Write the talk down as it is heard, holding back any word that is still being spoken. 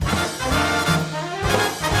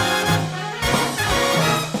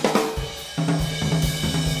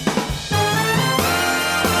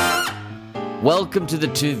Welcome to the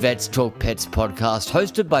Two Vets Talk Pets podcast,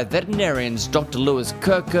 hosted by veterinarians Dr. Lewis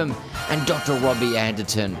Kirkham and Dr. Robbie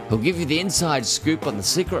Anderton, who'll give you the inside scoop on the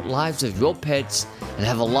secret lives of your pets and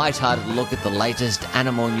have a light-hearted look at the latest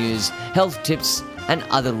animal news, health tips, and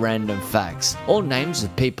other random facts. All names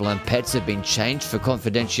of people and pets have been changed for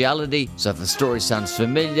confidentiality, so if a story sounds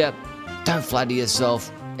familiar, don't flatter yourself.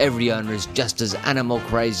 Every owner is just as animal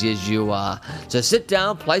crazy as you are. So sit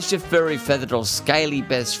down, place your furry, feathered or scaly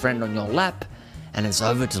best friend on your lap, and it's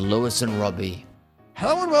over to Lewis and Robbie.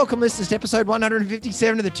 Hello and welcome, listeners, to episode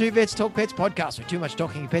 157 of the Two Vets Talk Pets podcast, where too much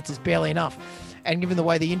talking pets is barely enough. And given the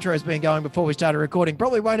way the intro has been going before we started recording,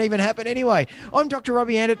 probably won't even happen anyway. I'm Dr.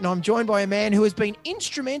 Robbie Anderton, and I'm joined by a man who has been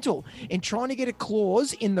instrumental in trying to get a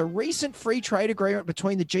clause in the recent free trade agreement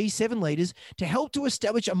between the G7 leaders to help to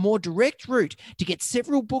establish a more direct route to get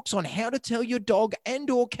several books on how to tell your dog and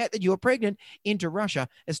or cat that you are pregnant into Russia.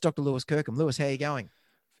 It's Dr. Lewis Kirkham. Lewis, how are you going?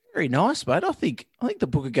 Very nice, mate. I think the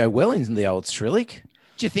book would go well in the old Cyrillic.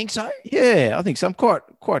 Do you think so? Yeah, I think so. I'm quite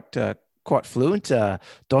fluent.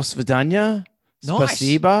 Dos vidania, Nice.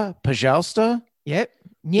 spasiba, pожалуйста. Yep.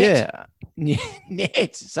 Yeah.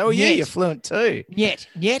 Нет. So are you. Нет. You're fluent too. Yet,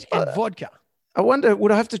 and vodka. I wonder,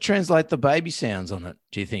 would I have to translate the baby sounds on it,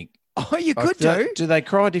 do you think? Oh, you Like, could do. Do they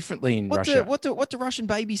cry differently in Russia? What do Russian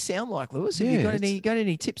babies sound like, Lewis? Have Yeah, you got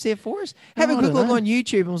any tips there for us? Have a I quick don't look know. on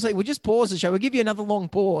YouTube and we'll see. We'll just pause the show. We'll give you another long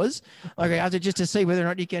pause, okay, after just to see whether or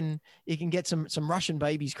not you can get some Russian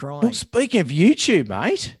babies crying. Well, speaking of YouTube,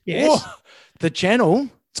 mate. Yes. whoa, the channel,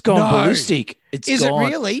 it's gone No. ballistic. Is it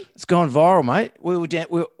really? It's gone viral, mate. We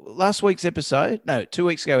were last week's episode, 2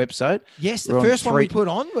 weeks ago episode, Yes, the We're on first one we three- put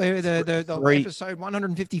on, where the three- episode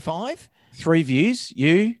 155. 3 views.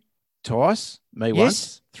 You twice, me Yes.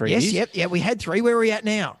 once. 3 Yes, views. yep. We had 3. Where are we at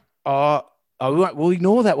now? We'll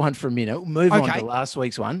ignore that one for a minute. We'll move on Okay. to last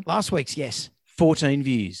week's one. Last week's, yes. 14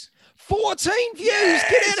 views. 14 views. Yes,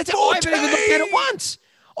 Get out of town. I haven't even looked at it 14. once.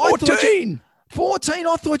 I thought you- 14. 14.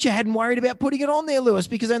 I thought you hadn't worried about putting it on there, Lewis,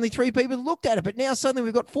 because only 3 people looked at it. But now suddenly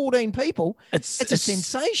we've got 14 people. It's a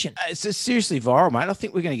sensation. It's a seriously viral, mate. I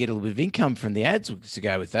think we're going to get a little bit of income from the ads to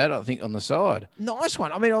go with that. I think on the side. Nice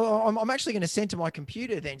one. I mean, I'm actually going to send to my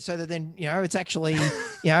computer then, so that then, it's actually,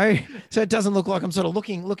 so it doesn't look like I'm sort of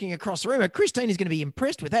looking across the room. But Christine is going to be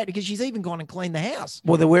impressed with that because she's even gone and cleaned the house.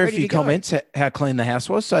 Well, there were a Ready few to go. comments how clean the house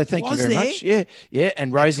was. So thank you Was very there? much. Yeah.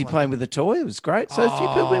 And Rosie Excellent. playing with the toy. It was great. So a few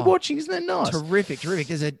people have been Oh. watching. Isn't that nice? Terrific.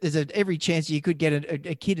 There's every chance you could get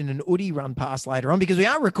a kid in an Oodie run past later on, because we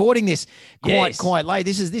are recording this Yes. quite late.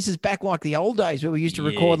 This is back like the old days where we used to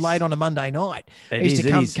record Yes. late on a Monday night. It We used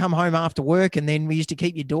is, to it is. come home after work, and then we used to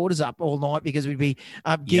keep your daughters up all night because we'd be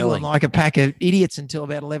up giggling Yelling. like a pack of idiots until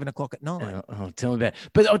about 11 o'clock at night. Tell me about it.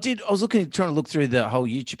 But I was trying to look through the whole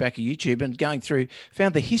back of YouTube and going through,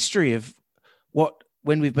 found the history of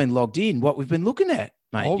when we've been logged in, what we've been looking at,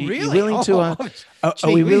 mate. Oh, You really? willing to, are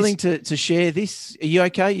gee we whiz. willing to share this? Are you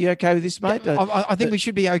okay? You okay with this, mate? I think we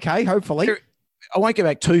should be okay, hopefully. I won't go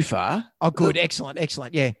back too far. Oh, good. Excellent.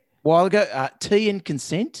 Yeah. A while ago, Tea and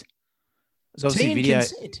Consent. There's obviously Tea a and video.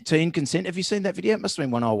 Consent? Tea and Consent. Have you seen that video? It must have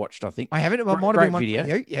been one I watched, I think. I haven't. It Great- might have great been one video. for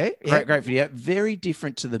you. Yeah. Great video. Very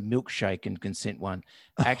different to the milkshake and consent one.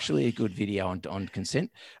 Actually, a good video on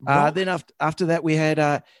consent. Right. Then after that, we had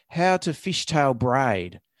how to fishtail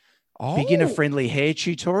braid. Oh. Beginner friendly hair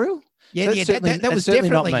tutorial. Yeah, That's yeah. certainly- That was that's certainly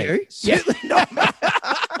not definitely me. you. Certainly not me.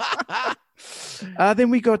 Then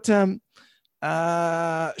we got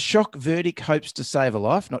shock verdict hopes to save a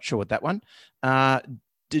life. Not sure what that one.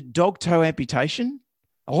 Dog toe amputation.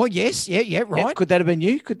 Oh, yes. Yeah. Yep, Right. could that have been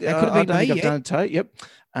you? That could have been I don't think me, I've yeah. done a toe. Yep.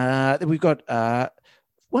 Then we've got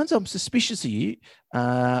ones I'm suspicious of you.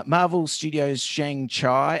 Marvel Studios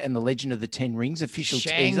Shang-Chi and the Legend of the Ten Rings official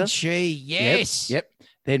teaser. Shang-Chi. Yes. Yep.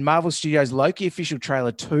 Then Marvel Studios Loki official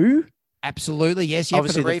trailer 2. Absolutely. Yes. Yeah.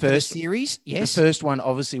 Obviously, for the for first- series. Yes. The first one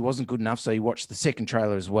obviously wasn't good enough, so you watched the second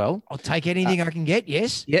trailer as well. I'll take anything I can get.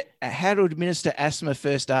 Yes. Yeah. How to administer asthma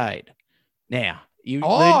first aid. Now, you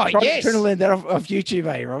Oh, trying yes. to learn that off YouTube,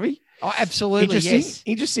 Robbie? Oh, absolutely. Interesting. Yes.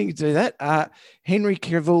 Interesting to do that. Henry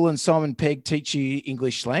Cavill and Simon Pegg teach you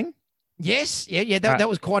English slang. Yes. Yeah. That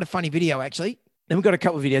was quite a funny video, actually. Then we've got a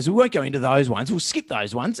couple of videos. We won't go into those ones. We'll skip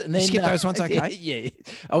those ones. And then Skip those ones, okay. Yeah.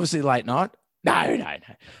 Obviously late night. No.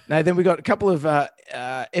 Then we got a couple of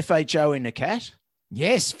FHO in a cat.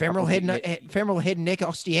 Yes. Femoral head and neck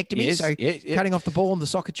osteectomy. Yes, So yeah. cutting off the ball in the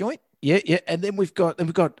socket joint. Yeah. And then we've got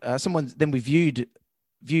someone. Then we viewed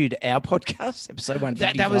our podcast episode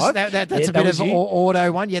 155. That's a bit of an you.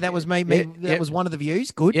 auto one. Yeah, that was me. Yeah, That yeah. was one of the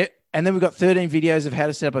views. Good. Yeah. And then we've got 13 videos of how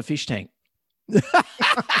to set up a fish tank.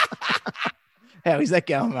 How is that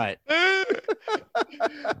going, mate?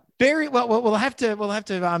 Very well. We'll have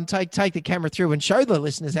to take the camera through and show the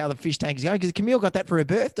listeners how the fish tank is going, because Camille got that for her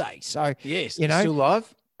birthday. So Yes, you know, still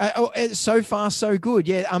live. So far so good.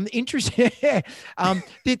 Yeah. Interesting. Yeah.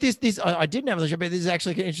 This I didn't have the show, but this is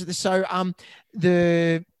actually interesting. So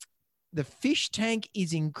the fish tank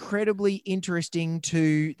is incredibly interesting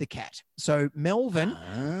to the cat. So Melvin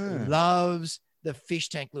loves the fish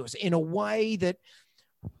tank, Lewis, in a way that,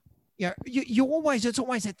 it's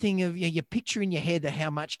always that thing of, you picture in your head that how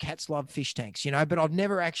much cats love fish tanks, but I've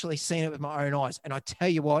never actually seen it with my own eyes. And I tell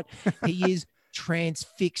you what, he is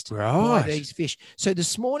transfixed by these fish. So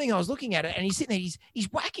this morning I was looking at it, and he's sitting there,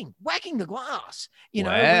 he's whacking the glass,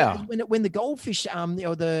 when the goldfish,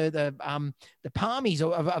 the palmies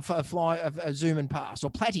or fly zooming past, or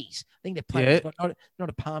platies. I think they're platies, not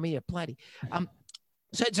a palmy, a platy.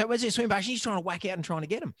 So as they're swimming past, he's trying to whack out and trying to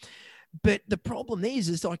get them. But the problem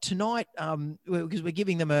is like tonight, because we're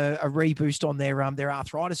giving them a reboost on their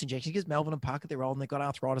arthritis injection, because Melvin and Parker, they're old and they've got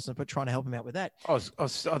arthritis, and we're trying to help them out with that.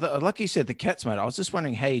 Like you said, the cats, mate. I was just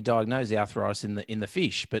wondering how you diagnose the arthritis in the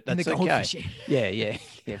fish, but that's okay. Fish, yeah,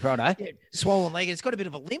 right. Yeah, swollen leg. It's got a bit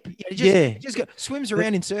of a limp. It just swims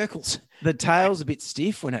around in circles. The tail's a bit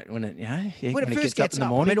stiff when it first gets up in the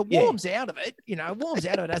up. morning. I mean, it warms out of it. It warms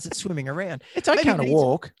out of it as it's swimming around. It's okay to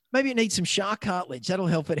walk. Maybe it needs some shark cartilage. That'll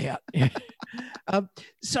help it out.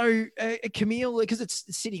 So Camille, because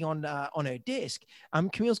it's sitting on her desk,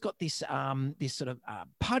 Camille's got this sort of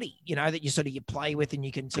putty, that you play with, and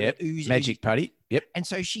you can sort of ooze magic putty. Yep. And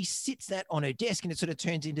so she sits that on her desk, and it sort of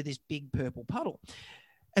turns into this big purple puddle.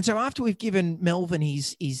 And so after we've given Melvin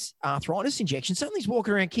his arthritis injection, suddenly he's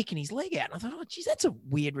walking around kicking his leg out. And I thought, oh, geez, that's a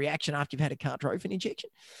weird reaction after you've had a cartrophin injection.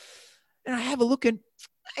 And I have a look, and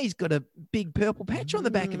he's got a big purple patch on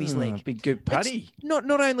the back of his leg. Big good putty. Not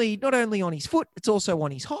only on his foot, it's also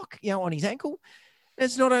on his hock, on his ankle. And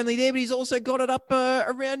it's not only there, but he's also got it up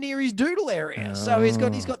around near his doodle area. Oh. So he's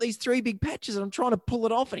got these 3 big patches, and I'm trying to pull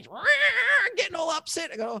it off, and he's getting all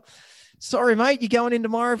upset. I go, oh, sorry, mate, you're going in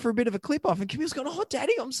tomorrow for a bit of a clip off. And Camille's going, oh,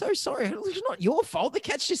 Daddy, I'm so sorry. It's not your fault. The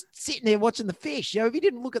cat's just sitting there watching the fish. If he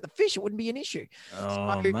didn't look at the fish, it wouldn't be an issue.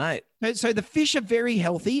 Oh, mate. So the fish are very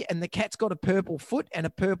healthy, and the cat's got a purple foot and a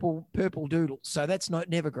purple doodle. So that's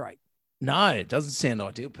never great. No, it doesn't sound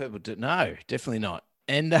ideal. No, definitely not.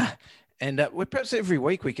 And we're perhaps every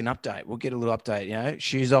week we can update. We'll get a little update.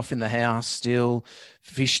 Shoes off in the house still,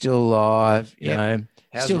 fish still alive.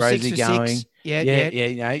 How's still Rosie going? 6 for 6.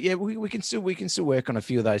 Yeah. We can still work on a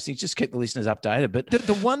few of those things. Just keep the listeners updated. But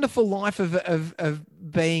the wonderful life of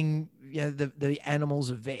being the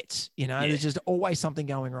animals of vets. There's just always something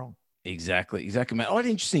going wrong. Exactly, mate. I had an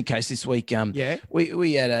interesting case this week.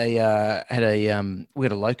 We had a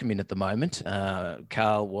locum in at the moment.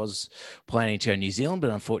 Carl was planning to go to New Zealand, but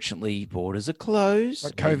unfortunately borders are closed.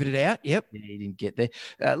 Like COVID it out. Yep. Yeah, he didn't get there.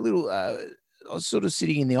 I was sort of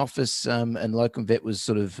sitting in the office, and locum vet was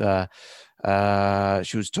sort of.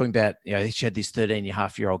 She was talking about, she had this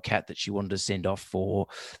 13.5-year-old cat that she wanted to send off for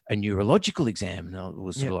a neurological exam. And I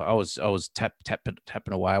was sort of like, I was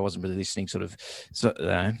tapping away. I wasn't really listening,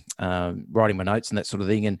 writing my notes and that sort of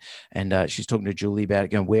thing. And she's talking to Julie about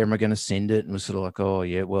it, going, where am I going to send it? And was sort of like, oh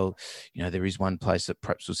yeah, well, there is one place that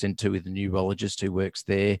perhaps we'll send to with a neurologist who works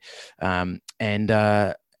there. And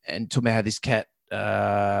talking about how this cat,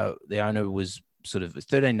 the owner was sort of a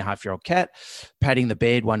 13.5-year-old cat patting the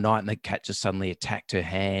bed one night, and the cat just suddenly attacked her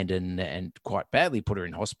hand and quite badly, put her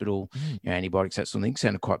in hospital, antibiotics, that sort of thing,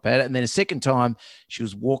 sounded quite bad. And then a second time she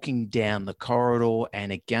was walking down the corridor,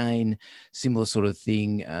 and again, similar sort of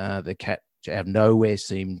thing. The cat out of nowhere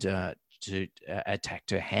seemed to attacked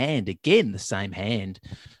her hand again, the same hand,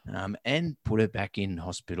 and put her back in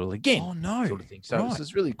hospital again. Oh no, sort of thing. So It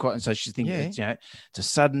was really quite. And so she's thinking, it's a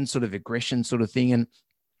sudden sort of aggression sort of thing, and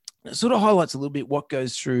it sort of highlights a little bit what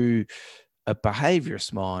goes through a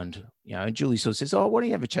behaviorist mind. And Julie sort of says, oh, why don't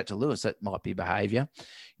you have a chat to Lewis? That might be behavior.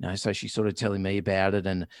 So she's sort of telling me about it,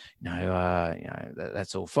 and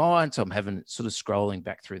that's all fine. So I'm having sort of scrolling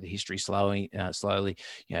back through the history slowly.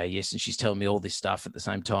 Yes, and she's telling me all this stuff at the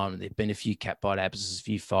same time. There've been a few cat bite abscesses, a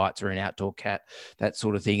few fights, or an outdoor cat, that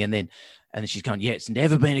sort of thing. And then she's going, it's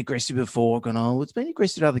never been aggressive before. I'm going, oh, it's been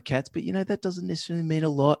aggressive to other cats, but that doesn't necessarily mean a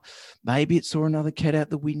lot. Maybe it saw another cat out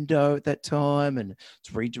the window at that time, and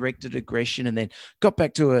it's redirected aggression. And then got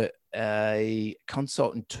back to a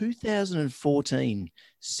consult in 2014,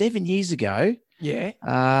 7 years ago. Yeah.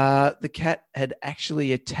 The cat had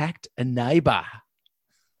actually attacked a neighbor.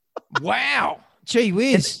 Wow. Gee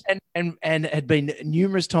whiz. And had been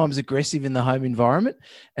numerous times aggressive in the home environment,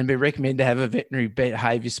 and been recommended to have a veterinary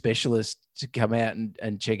behavior specialist to come out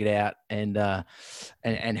and check it out and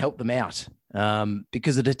help them out.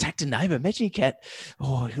 Because it attacked a neighbor. Imagine your cat.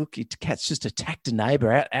 Oh, look, your cat's just attacked a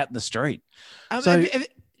neighbor out in the street.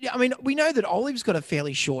 I mean, we know that Olive's got a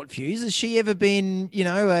fairly short fuse. Has she ever been,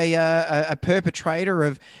 a perpetrator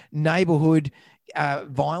of neighborhood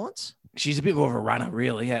violence? She's a bit more of a runner,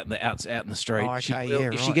 really, out in the street. Oh, okay,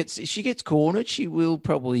 if she gets cornered, she will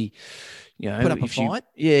probably, put up a fight.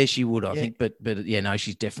 Yeah, she would, I think. But yeah, no,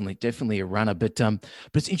 she's definitely a runner. But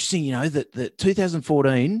it's interesting, that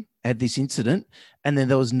 2014 had this incident, and then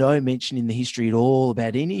there was no mention in the history at all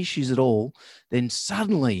about any issues at all. Then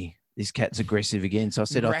suddenly, this cat's aggressive again. So I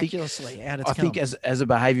said, I think as a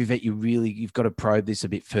behavior vet, you've got to probe this a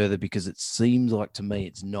bit further, because it seems like to me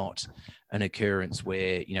it's not an occurrence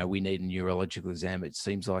where, we need a neurological exam. It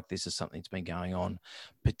seems like this is something that's been going on,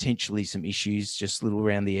 potentially some issues just a little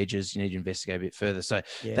around the edges. You need to investigate a bit further. So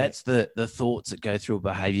that's the thoughts that go through a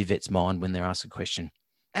behavior vet's mind when they're asked a question.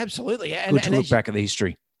 Absolutely. Good to look back at the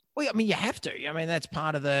history. Well, I mean, you have to. I mean, that's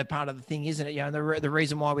part of the thing, isn't it? And the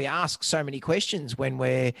reason why we ask so many questions when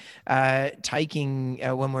we're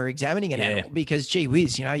when we're examining an animal, because gee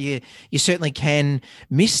whiz, you certainly can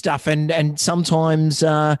miss stuff, and sometimes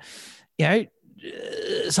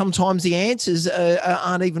sometimes the answers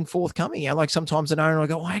aren't even forthcoming. Like sometimes an owner will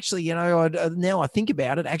go, actually, now I think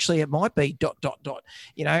about it, actually it might be ...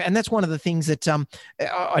 and that's one of the things that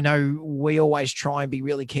I know we always try and be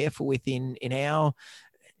really careful with in our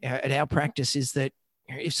at our practice, is that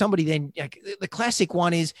if somebody then, the classic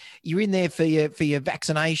one is you're in there for your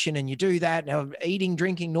vaccination and you do that, eating,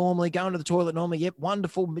 drinking normally, going to the toilet normally. Yep.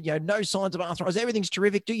 Wonderful. No signs of arthritis. Everything's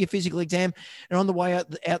terrific. Do your physical exam, and on the way out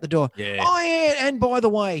the door. Yeah. Oh yeah. And by the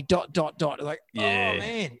way, ... Like, yeah. Oh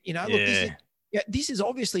man, look, this is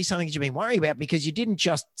obviously something that you've been worried about, because you didn't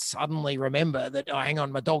just suddenly remember that, oh, hang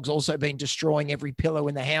on, my dog's also been destroying every pillow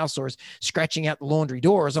in the house, or is scratching out the laundry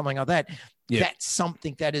door or something like that. Yep. That's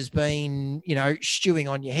something that has been, stewing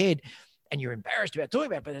on your head, and you're embarrassed about talking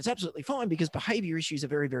about, but it's absolutely fine, because behavior issues are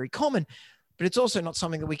very, very common. But it's also not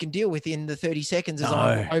something that we can deal with in the 30 seconds as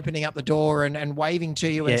I'm opening up the door and waving to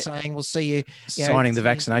you and saying, we'll see you. Signing the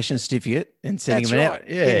vaccination certificate and sending them out.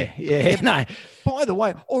 Yeah. No. By the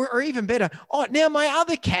way, or even better, now my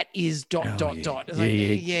other cat is ... Okay,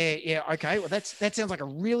 well, that sounds like a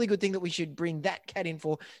really good thing that we should bring that cat in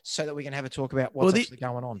for, so that we can have a talk about what's actually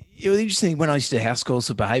going on. The interesting thing when I used to house calls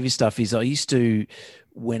for behavior stuff is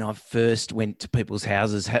when I first went to people's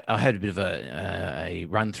houses, I had a bit of a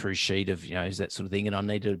run-through sheet of, that sort of thing, and I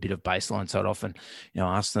needed a bit of baseline. So I'd often,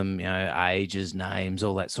 ask them, ages, names,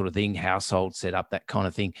 all that sort of thing, household setup, that kind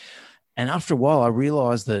of thing. And after a while, I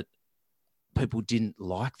realized that people didn't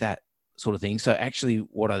like that sort of thing. So actually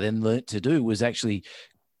what I then learned to do was actually,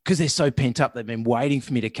 because they're so pent up, they've been waiting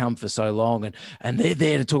for me to come for so long, and they're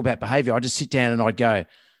there to talk about behavior. I just sit down and I'd go,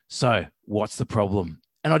 so what's the problem?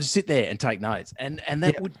 And I just sit there and take notes. And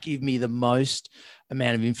that would give me the most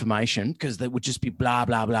amount of information, because that would just be blah,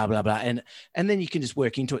 blah, blah, blah, blah. And then you can just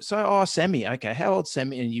work into it. So, Sammy, okay, how old's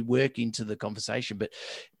Sammy? And you work into the conversation. But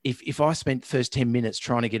if I spent the first 10 minutes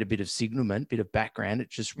trying to get a bit of signalment, bit of background, it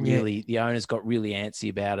just really, the owners got really antsy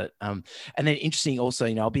about it. And then interesting also,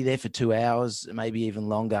 I'll be there for 2 hours, maybe even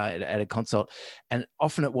longer at a consult. And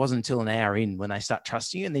often it wasn't until an hour in when they start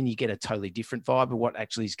trusting you, and then you get a totally different vibe of what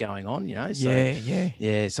actually is going on,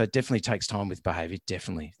 So, so it definitely takes time with behavior.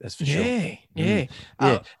 Definitely. That's for sure.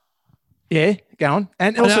 Yeah, go on.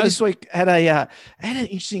 And also this week had an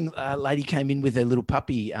interesting lady came in with a little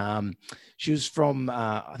puppy. She was from,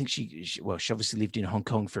 I think she obviously lived in Hong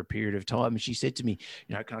Kong for a period of time. And she said to me,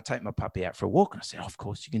 can I take my puppy out for a walk? And I said, of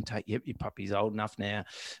course you can take, your puppy's old enough now.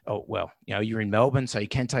 Oh, well, you're in Melbourne, so you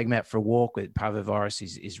can take him out for a walk. Parvovirus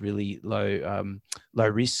is really low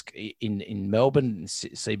risk in Melbourne,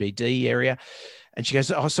 CBD area. And she goes,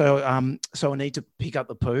 so I need to pick up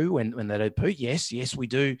the poo when they do poo? Yes, we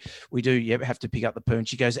do. Have to pick up the poo. And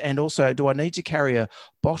she goes, and also, do I need to carry a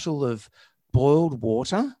bottle of boiled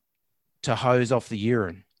water to hose off the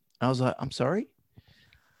urine? And I was like, I'm sorry?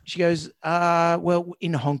 She goes, well,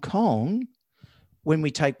 in Hong Kong, when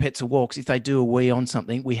we take pets to walks, if they do a wee on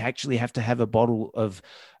something, we actually have to have a bottle of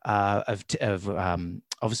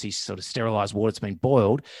obviously sort of sterilized water that's been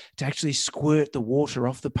boiled to actually squirt the water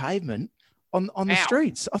off the pavement on the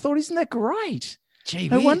streets. I thought, isn't that great? Gee,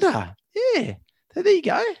 no wonder. Yeah. So there you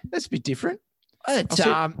go. That's a bit different. It's,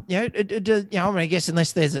 I guess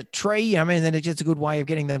unless there's a tree, then it's just a good way of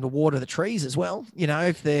getting them to water the trees as well.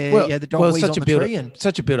 If they're, the dog weeds on the tree.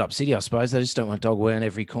 Such a built-up city, I suppose. They just don't want dog wearing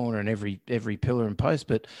every corner and every pillar and post.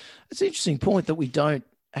 But it's an interesting point that we don't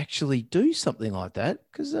actually do something like that,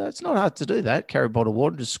 because it's not hard to do that. Carry a bottle of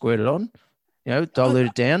water, just squirt it on, dilute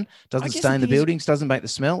it down, doesn't stain the buildings, doesn't make the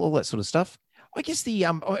smell, all that sort of stuff. I guess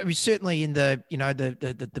certainly in the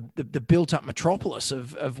the built up metropolis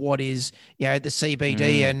of what is the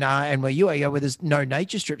CBD and where you are, where there's no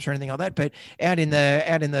nature strips or anything like that, but out in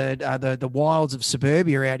the wilds of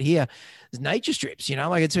suburbia out here, there's nature strips.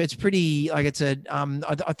 It's pretty I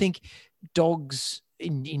think dogs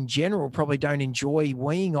in general probably don't enjoy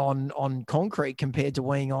weeing on concrete compared to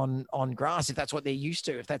weeing on grass, if that's what they're used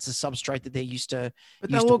to, if that's the substrate that they're used to. But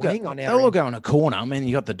they'll all go in a corner.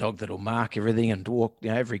 You got the dog that'll mark everything and walk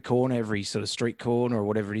every corner, every sort of street corner or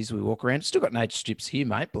whatever it is we walk around. Still got nature strips here,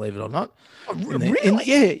 mate, believe it or not. Oh,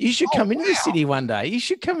 really? You should come into the city one day. You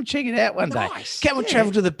should come and check it out one day. Come and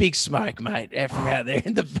travel to the Big Smoke, mate, from out there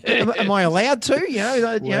in the am I allowed to?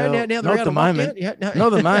 Now they're not out the moment. Not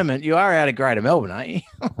the moment. You are out of Greater Melbourne, aren't you? No,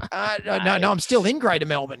 I'm still in Greater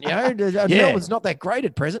Melbourne. Melbourne's not that great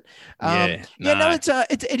at present.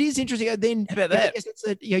 It is interesting. Then how about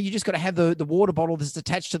that? You just got to have the water bottle that's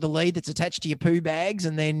attached to the lead, that's attached to your poo bags,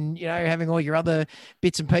 and then having all your other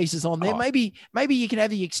bits and pieces on there. Maybe you could have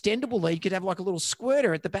the extendable lead. You could have like a little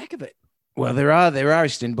squirter at the back of it. Well, there are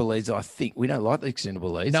extendable leads. I think we don't like the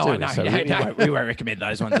extendable leads. No, we won't recommend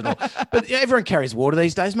those ones at all. But everyone carries water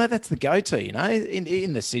these days, mate. That's the go-to.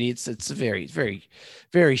 In the city, it's very, very,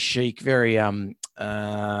 very chic. Very I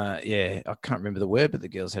can't remember the word, but the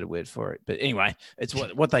girls had a word for it. But anyway, it's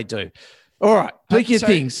what they do. All right, speaking of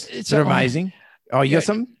things that are amazing. You got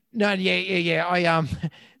something? No, yeah.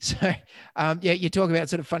 You talk about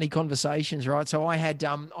sort of funny conversations, right? So I had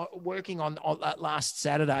working on last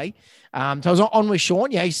Saturday. So I was on with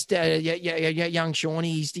Sean. Young Sean.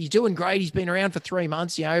 He's doing great. He's been around for 3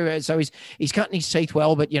 months. So he's cutting his teeth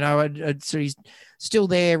well, but so he's still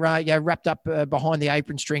there. Wrapped up behind the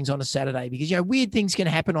apron strings on a Saturday, because weird things can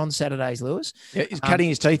happen on Saturdays, Lewis. Yeah, he's cutting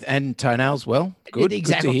his teeth and townnails well. Good,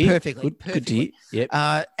 exactly, good to hear. Perfectly. Good to hear.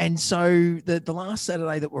 Yep. And so the last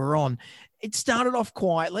Saturday that we're on, it started off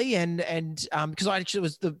quietly, and because I actually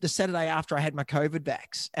was the Saturday after I had my COVID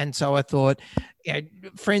vax, and so I thought,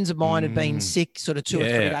 friends of mine had been sick sort of 2 or 3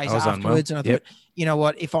 days afterwards, and I thought, you know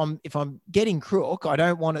what, if I'm getting crook, I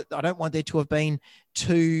don't want there to have been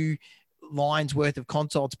 2 lines worth of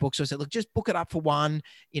consults booked. So I said, look, just book it up for 1,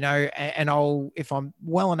 and I'll, if I'm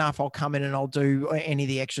well enough, I'll come in and I'll do any of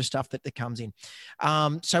the extra stuff that comes in.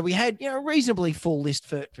 So we had, a reasonably full list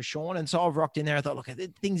for Sean. And so I've rocked in there. I thought, look,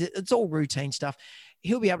 it's all routine stuff.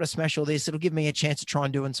 He'll be able to smash all this. It'll give me a chance to try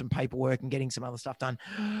and doing some paperwork and getting some other stuff done.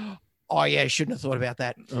 Oh yeah. Shouldn't have thought about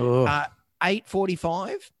that.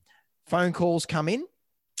 8:45 phone calls come in.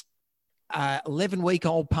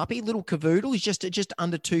 11-week-old puppy, little cavoodle. He's just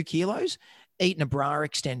under 2 kilos, eating a bra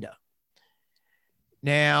extender.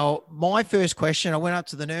 Now, my first question, I went up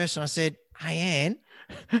to the nurse and I said, "Hey, Anne,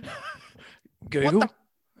 Google,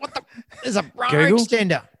 what the there's a bra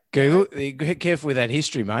extender." Google, be careful with that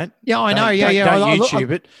history, mate. Yeah, I know. Don't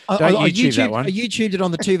YouTube it. Don't YouTube that one. I YouTubed it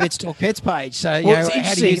on the 2 Vets Talk Pets page. So, how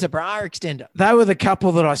to use a bra extender. They were the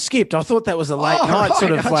couple that I skipped. I thought that was a late night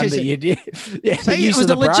sort of one that you did. Yeah, it was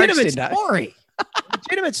a legitimate story.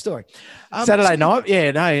 Legitimate story. Saturday night?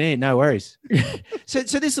 Yeah, no worries. So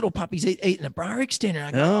this little puppy's eating a bra extender.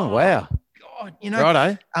 I go, wow. God,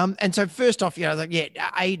 Righto. And so first off, I was like,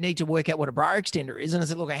 I need to work out what a bra extender is. And I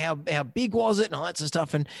said, look, how big was it and all that sort of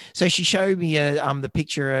stuff. And so she showed me the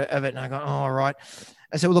picture of it, and I go, oh, right.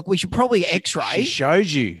 I said, well, look, we should probably X-ray. She showed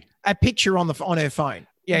you a picture on her phone.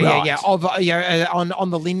 Yeah. Of on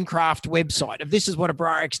the Lincraft website of this is what a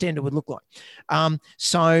bra extender would look like.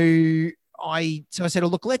 So I said, oh,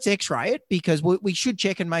 look, let's X-ray it, because we should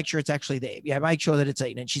check and make sure it's actually there. Yeah, make sure that it's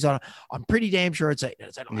eaten. And she's like, I'm pretty damn sure it's eaten. I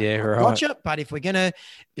said, right. Gotcha. But if we're gonna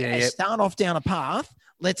start off down a path,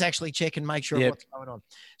 let's actually check and make sure what's going on.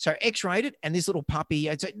 So X-rayed it, and this little puppy,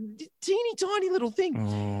 it's a teeny tiny little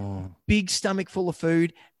thing, big stomach full of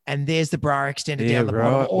food. And there's the bra extender down the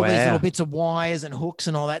bottom, all these little bits of wires and hooks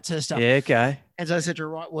and all that sort of stuff. Yeah, okay. And so I said to her,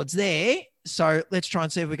 right, well, it's there. So let's try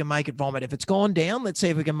and see if we can make it vomit. If it's gone down, let's see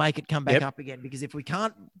if we can make it come back up again. Because if we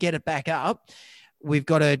can't get it back up, we've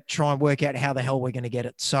got to try and work out how the hell we're going to get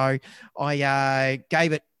it. So I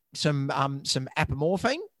gave it some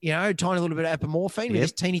apomorphine, tiny little bit of apomorphine with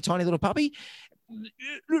this teeny tiny little puppy.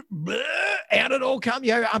 Out it all comes,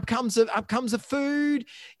 up comes the food,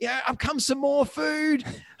 up comes some more food,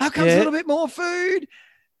 up comes a little bit more food,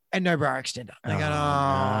 and no bra extender. I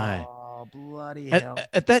go, Oh, bloody hell.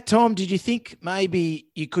 At that time, did you think maybe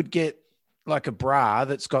you could get like a bra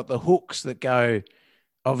that's got the hooks that go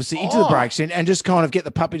obviously into the brakes and just kind of get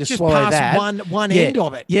the puppy to just swallow pass that? one end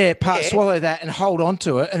of it. Yeah, swallow that and hold on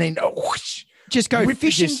to it and then whoosh, just go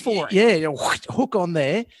fishing for it. Yeah, whoosh, hook on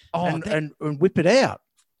there and whip it out.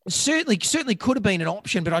 Certainly could have been an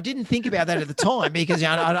option, but I didn't think about that at the time because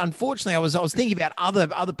unfortunately I was thinking about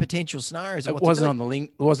other potential scenarios. It wasn't on the link.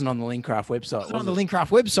 It wasn't on the Lincraft website. It wasn't on the Lincraft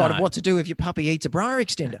website of what to do if your puppy eats a bra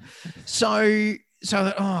extender. So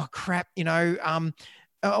oh crap,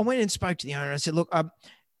 I went and spoke to the owner. And I said, look,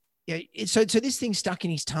 so this thing's stuck in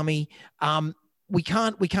his tummy. We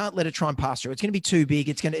can't let it try and pass through. It's going to be too big.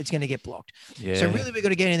 It's going to get blocked. Yeah. So really, we've got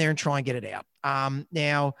to get in there and try and get it out.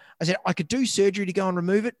 Now, I said I could do surgery to go and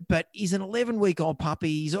remove it, but he's an 11-week-old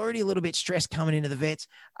puppy. He's already a little bit stressed coming into the vets,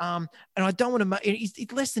 and I don't want to make.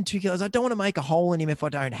 He's less than 2 kilos. I don't want to make a hole in him if I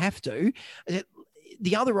don't have to. I said,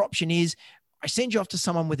 the other option is I send you off to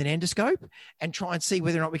someone with an endoscope and try and see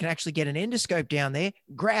whether or not we can actually get an endoscope down there,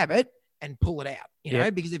 grab it, and pull it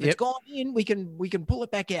out, because if it's gone in, we can pull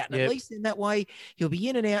it back out. And at least in that way, he'll be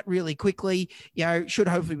in and out really quickly, should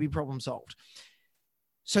hopefully be problem solved.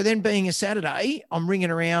 So then being a Saturday, I'm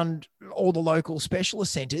ringing around all the local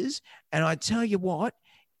specialist centers. And I tell you what,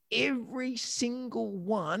 every single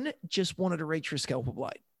one just wanted to reach for a scalpel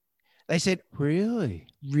blade. They said, really?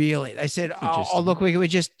 They said, oh look, we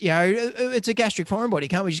just, it's a gastric foreign body.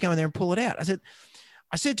 Can't we just go in there and pull it out?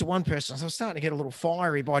 I said to one person, I was starting to get a little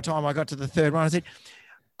fiery by the time I got to the third one. I said,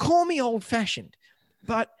 call me old-fashioned,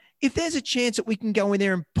 but if there's a chance that we can go in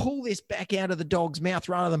there and pull this back out of the dog's mouth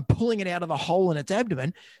rather than pulling it out of the hole in its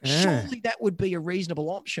abdomen, surely that would be a reasonable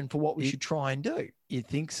option for what we should try and do. You'd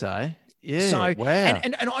think so. Yeah. So, wow.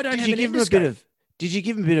 And I don't have an endoscope. Did you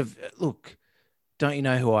give him a bit of, look, don't you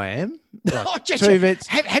know who I am? Like, Two Vets.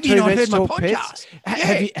 Have you not heard my podcast?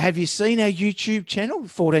 Have you seen our YouTube channel?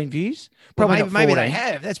 14 views. Probably maybe they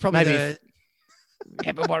have. That's probably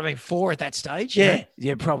but what I mean, 4 at that stage. Yeah,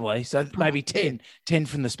 probably. So maybe 10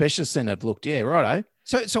 from the specialist centre looked. Yeah, righto.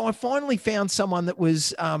 So I finally found someone that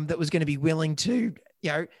was going to be willing to,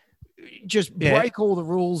 just break all the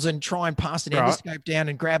rules and try and pass an endoscope down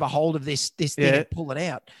and grab a hold of this thing and pull it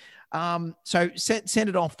out. So sent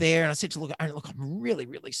it off there, and I said to look, I'm really,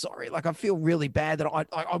 really sorry. Like, I feel really bad that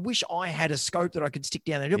I wish I had a scope that I could stick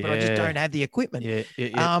down there, but I just don't have the equipment.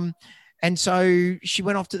 And so she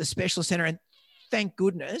went off to the specialist center, and thank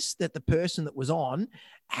goodness that the person that was on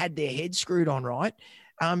had their head screwed on right.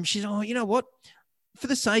 She said, oh, you know what? For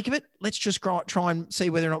the sake of it, let's just try and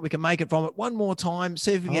see whether or not we can make it vomit one more time,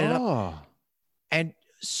 see if we can get it up. And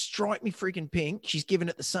strike me freaking pink. She's given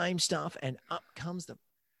it the same stuff, and up comes the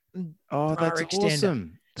that's extender.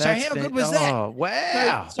 Awesome. So how good was that? Oh,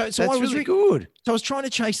 wow. So that's really good. So I was trying to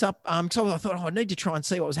chase up, so I thought, I need to try and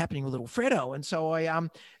see what was happening with little Fredo. And so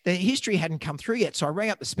the history hadn't come through yet. So I rang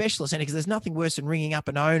up the specialist center because there's nothing worse than ringing up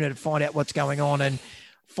an owner to find out what's going on and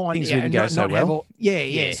find things didn't go so well.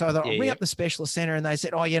 So I ring up the specialist center, and they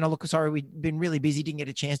said, oh, look, sorry, we've been really busy, didn't get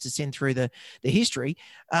a chance to send through the history.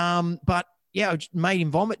 But I made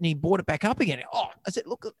him vomit and he brought it back up again. Oh, I said,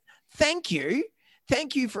 look, thank you.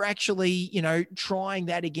 Thank you for actually, trying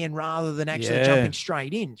that again rather than actually jumping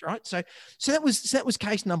straight in, right? So that was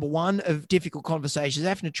case number 1 of difficult conversations,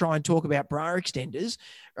 having to try and talk about bra extenders,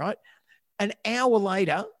 right? An hour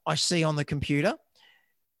later, I see on the computer,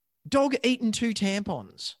 dog eaten 2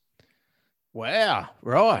 tampons. Wow,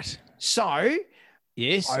 right. So,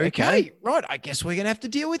 yes, okay, right. I guess we're gonna have to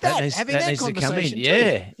deal with that. Having that conversation,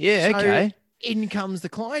 okay. In comes the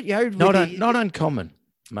client, not uncommon.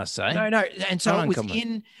 Must say no, and so it was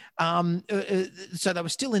in. So they were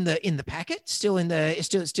still in the packet, still in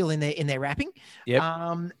their wrapping. Yep.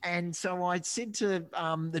 And so I said to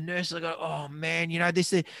the nurse, I go, oh man,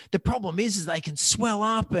 the problem is they can swell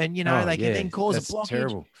up, and they can then cause a blockage.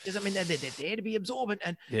 Terrible. Because I mean they're there to be absorbent,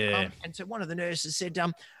 and and so one of the nurses said,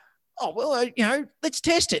 oh well, let's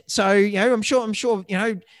test it. So I'm sure I'm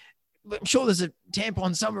sure there's a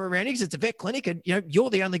tampon somewhere around here because it's a vet clinic, and you're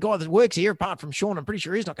the only guy that works here apart from Sean. I'm pretty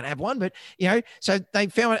sure he's not going to have one, but so they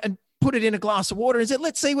found it and put it in a glass of water and said,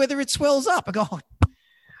 let's see whether it swells up. I go,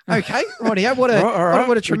 okay, rightio.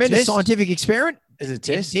 What a tremendous scientific experiment. Is it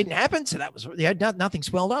test? It didn't happen. So that was, nothing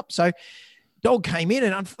swelled up. So dog came in,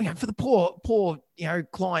 and for the poor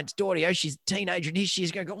client's daughter, she's a teenager, and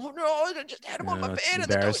she's going to go, oh no, I just had him on my bed. And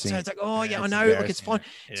the dog, so it's like, oh yeah, I know. Look, it's fine.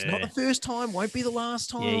 It's not the first time, won't be the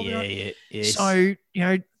last time. Yes. So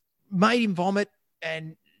made him vomit,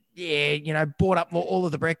 and brought up all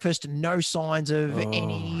of the breakfast, and no signs of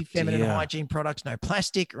any feminine hygiene products, no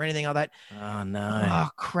plastic or anything like that. Oh no. Oh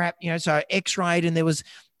crap. So X-rayed, and there was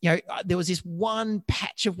there was this one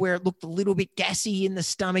patch of where it looked a little bit gassy in the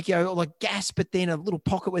stomach, or like gas, but then a little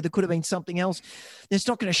pocket where there could have been something else. It's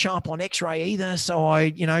not going to show up on X-ray either. So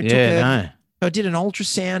I, I did an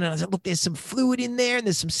ultrasound and I said, look, there's some fluid in there and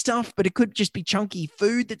there's some stuff, but it could just be chunky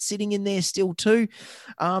food that's sitting in there still too.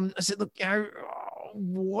 I said, look,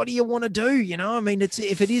 what do you want to do? I mean,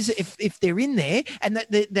 if they're in there and that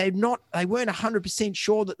they weren't 100%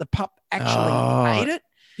 sure that the pup actually ate it.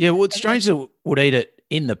 Yeah, well, it's strange that would eat it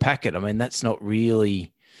in the packet. I mean, that's not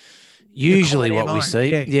really usually what we see.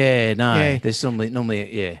 There's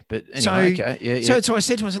normally, but anyway, So I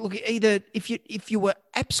said to myself, look, either if you were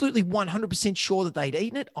absolutely 100% sure that they'd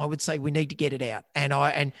eaten it, I would say we need to get it out, and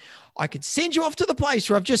I could send you off to the place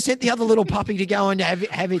where I've just sent the other little puppy to go and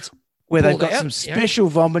have its where they've got some special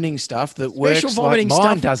vomiting stuff that works like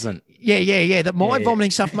mine doesn't. Yeah. That my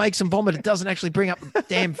vomiting stuff makes them vomit. It doesn't actually bring up the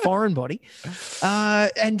damn foreign body.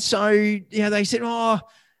 And so, they said, oh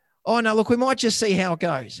no, look, we might just see how it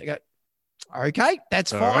goes. I go, okay,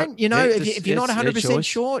 that's fine. Right. If you're not 100%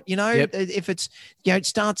 sure, if it's, it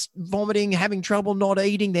starts vomiting, having trouble not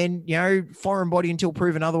eating, then, foreign body until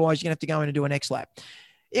proven otherwise, you're going to have to go in and do an X lab.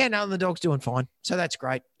 Yeah, no, the dog's doing fine. So that's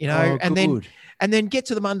great, and then get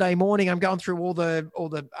to the Monday morning. I'm going through all the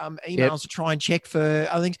emails to try and check for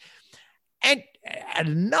other things. And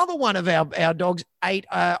another one of our dogs ate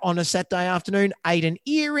on a Saturday afternoon, ate an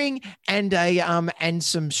earring and and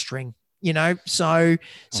some string, So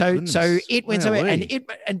it went somewhere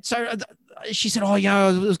and so she said,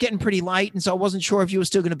 it was getting pretty late. And so I wasn't sure if you were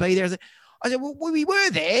still going to be there. I said, well, we were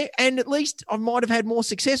there, and at least I might have had more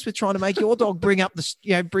success with trying to make your dog bring up the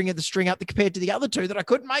string up compared to the other two that I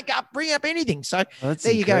couldn't bring up anything. So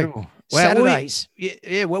there you go. Wow. Saturdays.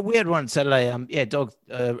 Well, we had one Saturday. Dog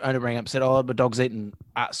owner rang up and said, my dog's eating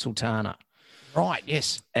Sultana. Right.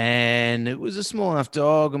 Yes. And it was a small enough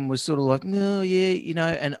dog, and was sort of like, no,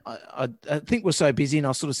 and I think we're so busy, and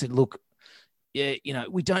I sort of said, look,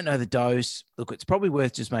 we don't know the dose. Look, it's probably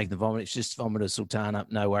worth just making the vomit. It's just vomit of Sultana.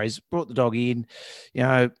 No worries. Brought the dog in,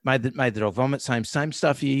 made the dog vomit. Same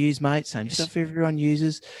stuff you use, mate. Same stuff everyone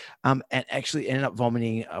uses. And actually ended up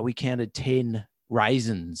vomiting. We counted 10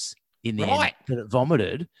 raisins in the end that it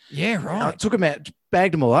vomited. Yeah, right. I took them out,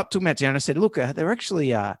 bagged them all up, took them out down. I said, look, they're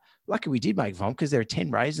actually lucky we did make vomit because there are 10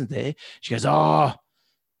 raisins there. She goes,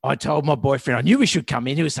 I told my boyfriend, I knew we should come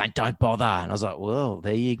in. He was saying, don't bother. And I was like, well,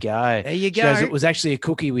 there you go. There you go. She goes, it was actually a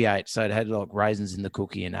cookie we ate. So it had like raisins in the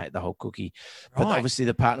cookie and ate the whole cookie. But obviously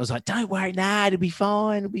the partner was like, don't worry. Nah, it'll be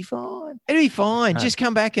fine. It'll be fine. It'll be fine. Just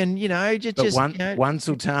come back and, one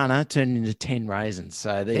Sultana turned into 10 raisins.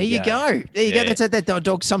 So there you go. There you go. That's that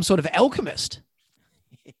dog's some sort of alchemist.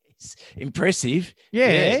 It's impressive.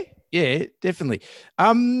 Yeah, definitely.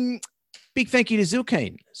 Big thank you to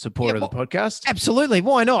Zylkene, supporter of the podcast. Absolutely.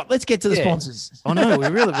 Why not? Let's get to the sponsors. I know.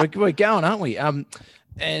 We're going, aren't we? And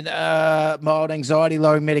mild anxiety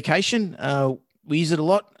lowering medication. We use it a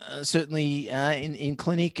lot, certainly in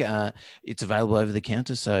clinic. It's available over the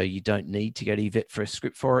counter, so you don't need to go to your vet for a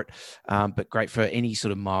script for it. But great for any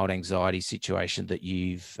sort of mild anxiety situation that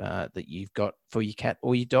you've got for your cat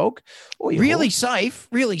or your dog or your really horse.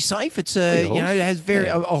 Really safe. It's it has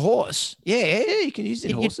a horse. Yeah, you can use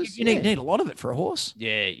it in horses. You need a lot of it for a horse.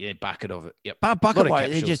 Yeah, bucket of it. Yep, bucket of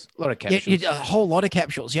capsules. A lot of capsules. A whole lot of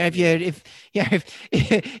capsules. Yeah, if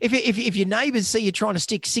your neighbours see you trying to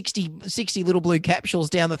stick 60 little blue capsules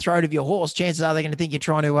down the throat of your horse, chances are they're going to think you're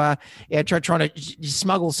trying to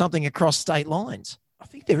smuggle something across state lines. I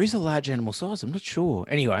think there is a large animal size. I'm not sure.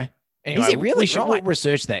 Anyway, is it really? We'll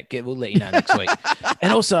research that. We'll let you know next week.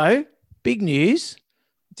 And also, big news.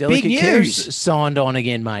 Delicate Cares signed on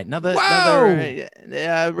again, mate. Another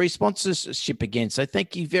sponsorship again. So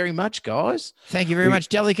thank you very much, guys. Thank you very much,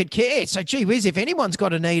 Delicate Care. So, gee whiz, if anyone's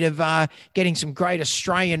got a need of getting some great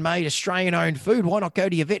Australian-made, Australian-owned food, why not go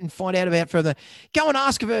to your vet and find out about further? Go and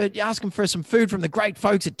ask them for some food from the great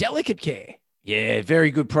folks at Delicate Care. Yeah,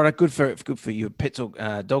 very good product. Good for your pets or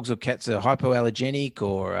dogs or cats that are hypoallergenic,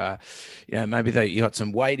 or maybe you got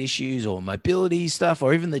some weight issues or mobility stuff,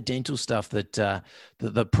 or even the dental stuff that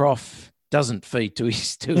the prof doesn't feed to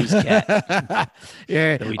his cat.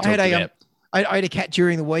 Yeah, I had a cat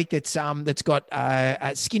during the week that's got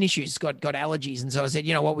skin issues, it's got allergies, and so I said,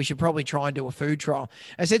 you know what, we should probably try and do a food trial.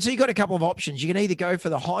 I said, so you got a couple of options. You can either go for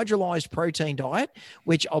the hydrolyzed protein diet,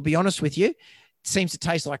 which I'll be honest with you, seems to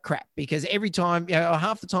taste like crap, because every time,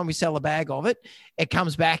 half the time we sell a bag of it, it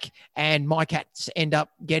comes back and my cats end up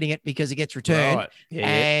getting it because it gets returned. Right. Yeah,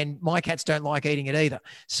 and my cats don't like eating it either.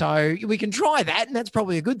 So we can try that, and that's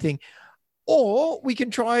probably a good thing. Or we can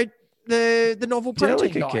try the novel protein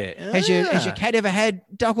Delica diet. Cat. Has your cat ever had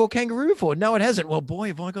duck or kangaroo before? No, it hasn't. Well, boy,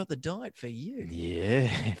 have I got the diet for you.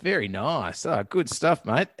 Yeah, very nice. Oh, good stuff,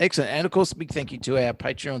 mate. Excellent. And of course, a big thank you to our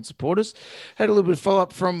Patreon supporters. Had a little bit of follow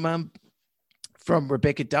up from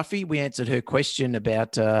Rebecca Duffy. We answered her question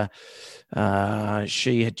about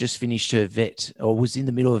she had just finished her vet, or was in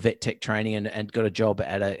the middle of vet tech training, and got a job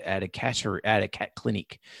at a cat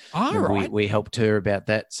clinic. All right. We helped her about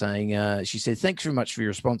that, saying she said, "Thanks very much for your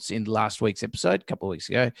response in last week's episode, a couple of weeks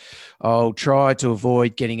ago. I'll try to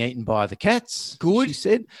avoid getting eaten by the cats." Good. She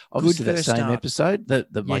said, obviously Good that same start. episode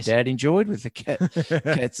that my dad enjoyed with the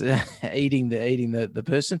cats eating the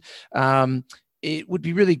person. It would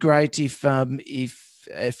be really great if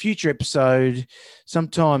a future episode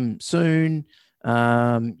sometime soon,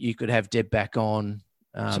 you could have Deb back on.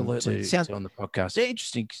 Absolutely. To on the podcast.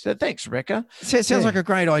 Interesting. So thanks, Rebecca. Sounds like a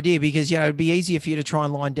great idea, because, it'd be easier for you to try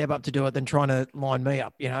and line Deb up to do it than trying to line me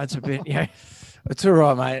up. It's a bit, It's all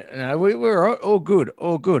right, mate. No, we're all good.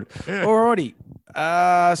 All good. Yeah. All righty.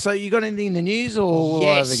 So you got anything in the news, or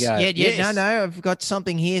yes, go? Yes. No, I've got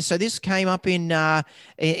something here. So this came up in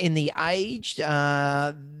the Age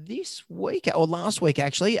this week, or last week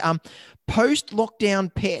actually.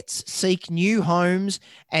 Post-lockdown pets seek new homes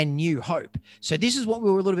and new hope. So this is what we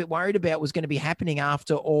were a little bit worried about was going to be happening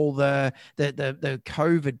after all the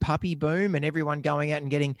COVID puppy boom and everyone going out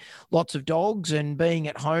and getting lots of dogs and being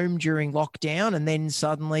at home during lockdown, and then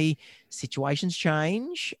suddenly situations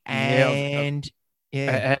change and. Yeah.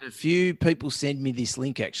 I had a few people send me this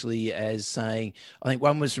link actually, as saying, I think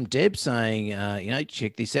one was from Deb saying,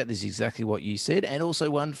 check this out. This is exactly what you said. And also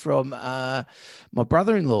one from my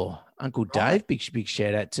brother-in-law, Uncle Dave. Big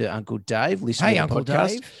shout out to Uncle Dave. Listen to the Uncle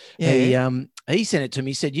podcast. Dave. Yeah. He sent it to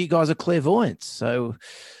me. He said, you guys are clairvoyants. So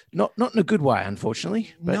not in a good way,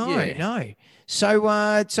 unfortunately. But no.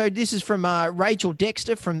 So this is from Rachel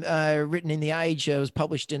Dexter, from written in the Age. It was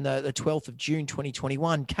published in the 12th of June,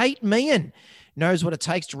 2021. Kate Meehan knows what it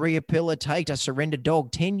takes to rehabilitate a surrendered dog.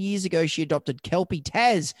 10 years ago, she adopted Kelpie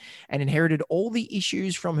Taz and inherited all the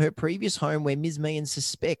issues from her previous home, where Ms. Meehan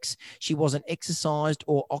suspects she wasn't exercised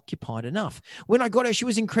or occupied enough. When I got her, she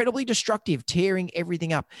was incredibly destructive, tearing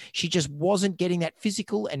everything up. She just wasn't getting that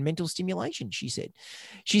physical and mental stimulation, she said.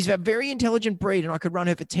 She's a very intelligent breed, and I could run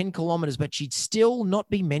her for 10 kilometers, but she'd still not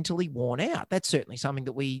be mentally worn out. That's certainly something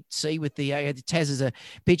that we see with the Taz as a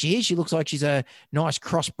picture here. She looks like she's a nice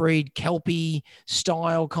crossbreed Kelpie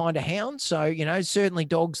style kind of hound. So, certainly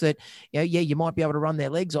dogs that, you might be able to run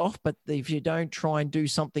their legs off, but if you don't try and do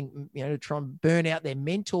something, to try and burn out their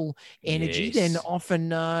mental energy, then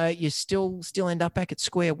often you still end up back at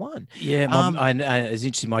square one. Yeah. It's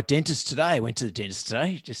interesting. My dentist today, I went to the dentist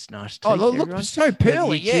today. Just nice. Oh, look, so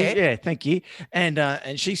pearly. Yeah. Yeah. Thank you. And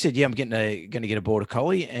she said, I'm going to get a border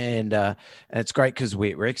collie. And it's great because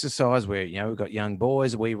we're exercise. We've got young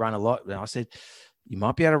boys. We run a lot. And I said, you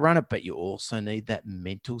might be able to run it, but you also need that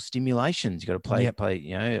mental stimulation. You got to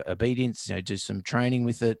play, obedience, do some training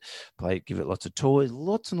with it, give it lots of toys,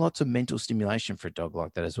 lots and lots of mental stimulation for a dog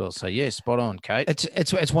like that as well. So yeah, spot on, Kate.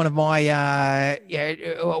 It's one of my,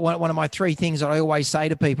 one of my three things that I always say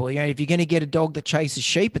to people, if you're going to get a dog that chases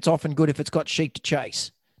sheep, it's often good if it's got sheep to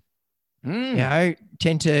chase.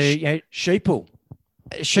 Tend to, sheeple.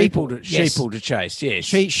 Sheeple to chase, yes.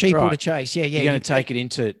 Sheeple right. to chase, yeah. You're going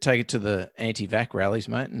to take it to the anti-vax rallies,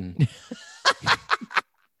 mate, and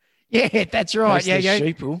yeah, that's right. Yeah.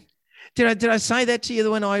 Sheeple. Did I say that to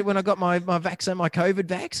you when I got my vaccine, my COVID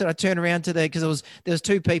vax, and I turned around to because there was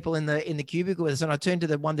two people in the cubicle with us, and I turned to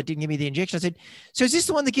the one that didn't give me the injection. I said, "So is this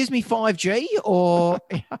the one that gives me 5G or?"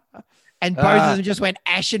 And both of them just went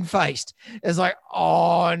ashen faced. It's like,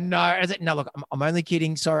 oh no. I said, no, look, I'm only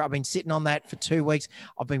kidding. Sorry, I've been sitting on that for 2 weeks.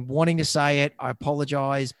 I've been wanting to say it. I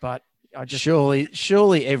apologize, but I just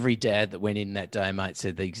surely every dad that went in that day, mate,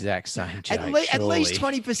 said the exact same joke. At least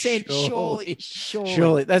 20%.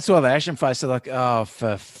 Surely. That's why the ashen face are like, oh,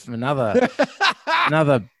 for another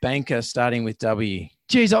banker starting with W.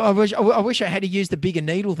 Geez, I wish I had to use the bigger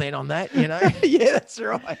needle then on that, Yeah, that's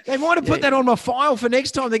right. They might have put that on my file for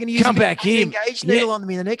next time. They're going to use engaged needle on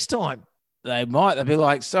me the next time. They might. They'll be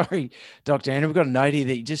like, sorry, Dr. Andrew, we've got a note here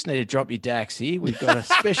that you just need to drop your DAX here. We've got a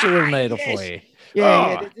special little needle for you.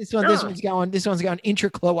 Yeah, this one's going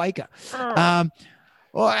intracloaca.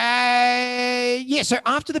 So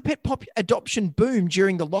after the pet pop adoption boom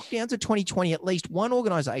during the lockdowns of 2020, at least one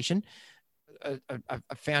organization,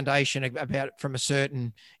 a foundation about from a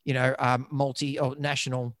certain, multi or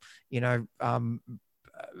national,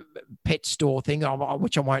 pet store thing,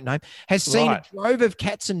 which I won't name, has seen a drove of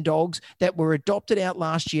cats and dogs that were adopted out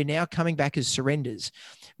last year now coming back as surrenders.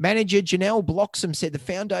 Manager Janelle Bloxham said the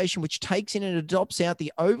foundation, which takes in and adopts out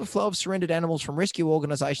the overflow of surrendered animals from rescue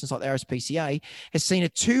organisations like the RSPCA, has seen a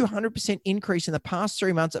 200% increase in the past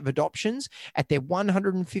 3 months of adoptions at their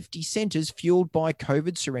 150 centres fueled by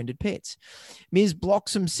COVID surrendered pets. Ms.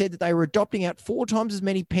 Bloxham said that they were adopting out 4 times as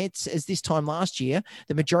many pets as this time last year,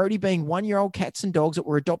 the majority being 1-year-old cats and dogs that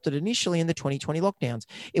were adopted initially in the 2020 lockdowns.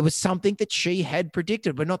 It was something that she had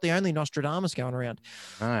predicted. We're not the only Nostradamus going around.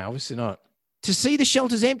 No, obviously not. To see the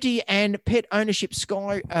shelters empty and pet ownership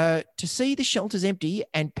skyrocket,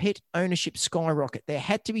 there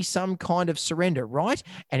had to be some kind of surrender, right?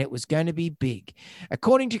 And it was going to be big.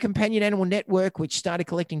 According to Companion Animal Network, which started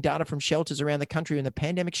collecting data from shelters around the country when the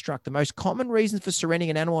pandemic struck, the most common reasons for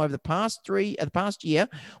surrendering an animal over the past year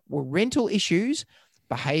were rental issues,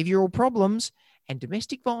 behavioural problems, and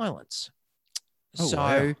domestic violence.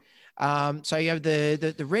 Wow. So you have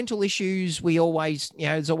the rental issues. We always,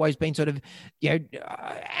 there's always been sort of,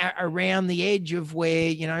 around the edge of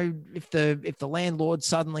where, if the landlord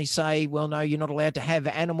suddenly say, well, no, you're not allowed to have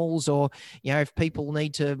animals, or, if people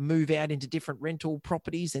need to move out into different rental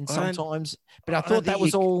properties, then sometimes, but I thought that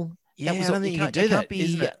was all. Yeah, I don't think you can do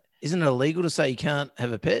that. Isn't it illegal to say you can't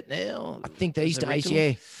have a pet now? I think these days,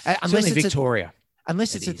 yeah. Unless it's Victoria.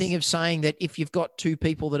 Unless it's a thing of saying that if you've got 2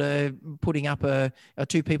 people that are putting up or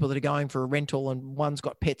 2 people that are going for a rental and one's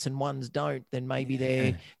got pets and one's don't, then maybe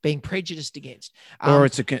they're being prejudiced against. Or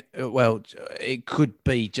it could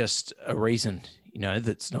be just a reason,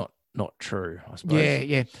 that's not true, I suppose.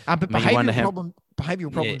 Yeah. But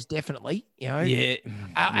behavioural problems, definitely, Yeah.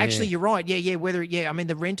 Actually, you're right. Yeah.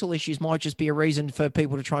 The rental issues might just be a reason for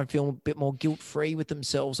people to try and feel a bit more guilt-free with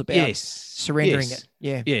themselves about surrendering it.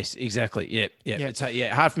 Yeah. Yes, exactly. Yeah. It's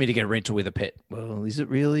hard for me to get a rental with a pet. Well, is it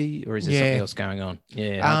really, or is there something else going on?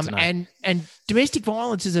 Yeah. And domestic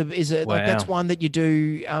violence is like that's one that you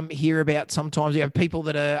do hear about sometimes. You have people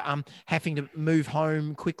that are having to move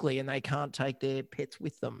home quickly and they can't take their pets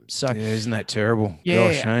with them. So isn't that terrible? Yeah.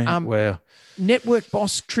 Gosh, hey? Wow. Network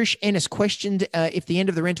boss Trish Ennis questioned if the end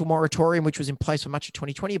of the rental moratorium, which was in place for much of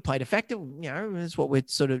 2020, had played a factor. That's what we're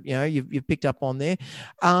sort of, you've picked up on there.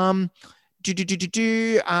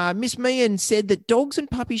 Miss Meehan said that dogs and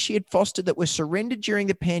puppies she had fostered that were surrendered during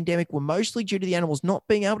the pandemic were mostly due to the animals not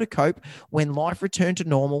being able to cope when life returned to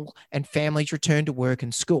normal and families returned to work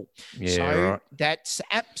and school. That's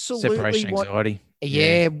absolutely separation anxiety.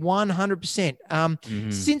 Yeah,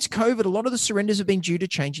 100%. Since COVID, a lot of the surrenders have been due to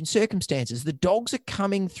changing circumstances. The dogs are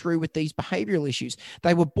coming through with these behavioural issues.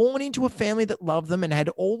 They were born into a family that loved them and had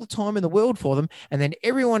all the time in the world for them, and then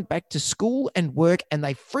everyone back to school and work, and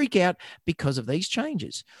they freak out because of these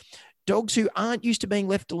changes. Dogs who aren't used to being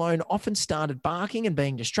left alone often started barking and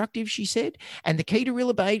being destructive, she said, and the key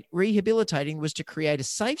to rehabilitating was to create a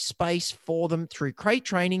safe space for them through crate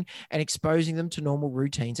training and exposing them to normal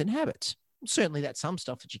routines and habits. Certainly that's some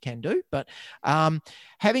stuff that you can do, but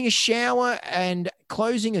having a shower and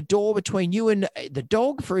closing a door between you and the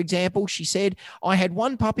dog, for example, she said, I had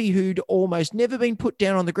one puppy who'd almost never been put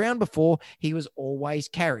down on the ground before. He was always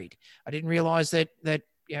carried. I didn't realize that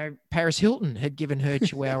Paris Hilton had given her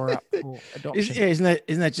Chihuahua up for adoption. Isn't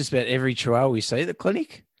that just about every Chihuahua we see at the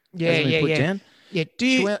clinic? Yeah. Down? Yeah.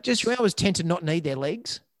 Chihuahuas tend to not need their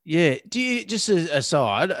legs. Yeah. Do you, just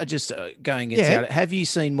aside, going inside, have you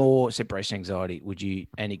seen more separation anxiety, would you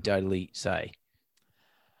anecdotally say?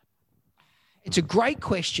 It's a great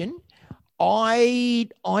question. I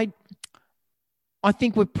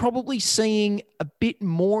think we're probably seeing a bit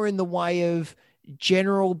more in the way of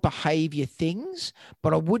general behavior things,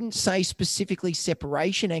 but I wouldn't say specifically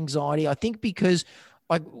separation anxiety. I think because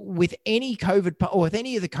like with any COVID or with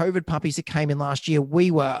any of the COVID puppies that came in last year,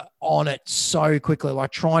 we were on it so quickly,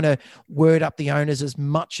 like trying to word up the owners as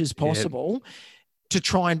much as possible to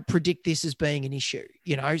try and predict this as being an issue,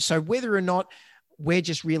 So whether or not we're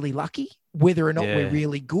just really lucky, whether or not we're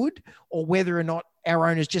really good, or whether or not our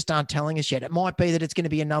owners just aren't telling us yet. It might be that it's going to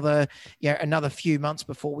be another few months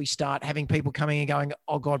before we start having people coming and going,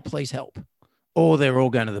 oh God, please help. Or they're all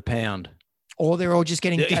going to the pound. Or they're all just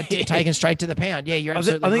getting taken straight to the pound. Yeah, you're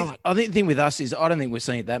absolutely right. I think the thing with us is I don't think we're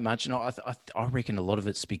seeing it that much. And I reckon a lot of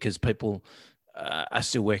it's because people are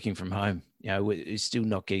still working from home. We're still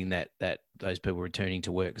not getting that those people returning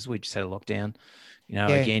to work because we just had a lockdown,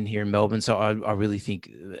 again here in Melbourne. So I really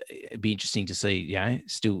think it'd be interesting to see,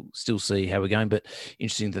 still see how we're going. But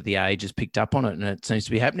interesting that the age has picked up on it and it seems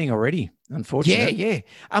to be happening already, unfortunately. Yeah.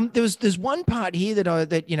 There's one part here that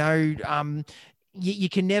you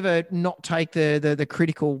can never not take the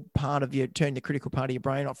critical part of turn the critical part of your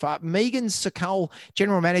brain off. Megan Sokol,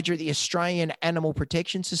 General Manager at the Australian Animal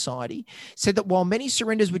Protection Society, said that while many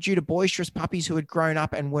surrenders were due to boisterous puppies who had grown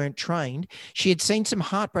up and weren't trained, she had seen some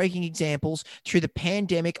heartbreaking examples through the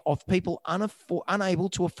pandemic of people unable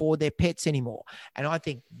to afford their pets anymore. And I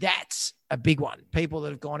think that's a big one. People that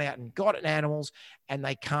have gone out and got animals and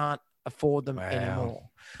they can't afford them anymore.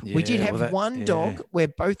 Yeah, we did have one dog where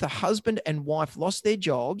both the husband and wife lost their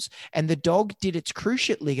jobs, and the dog did its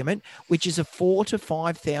cruciate ligament, which is a $4,000 to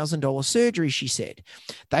 $5,000 surgery, she said.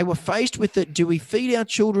 They were faced with the, do we feed our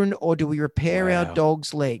children or do we repair our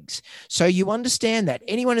dog's legs? So you understand that.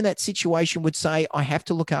 Anyone in that situation would say, I have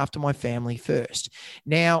to look after my family first.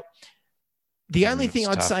 Now, the only thing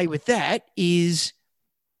I'd say with that is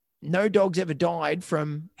no dog's ever died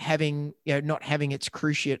from having, not having its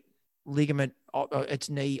cruciate ligament, its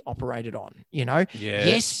knee operated on,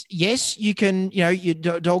 Yes, you can, your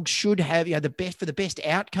dog should have, for the best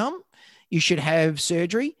outcome, you should have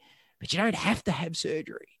surgery, but you don't have to have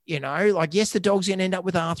surgery, yes, the dog's going to end up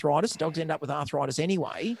with arthritis. Dogs end up with arthritis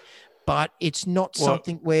anyway, but it's not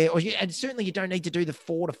something where, and certainly you don't need to do the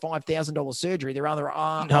 $4,000 to $5,000 surgery. There are other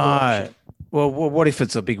options. Well, what if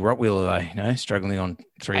it's a big Rottweiler, though, struggling on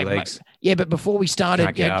three legs? Yeah, but before we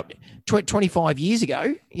started 25 years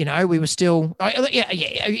ago, we were still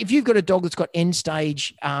if you've got a dog that's got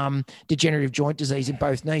end-stage degenerative joint disease in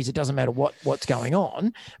both knees, it doesn't matter what's going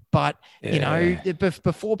on. But,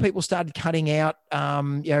 before people started cutting out,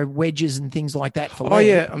 wedges and things like that for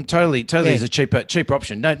leg. I'm totally is a cheaper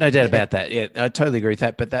option. No doubt about that. Yeah, I totally agree with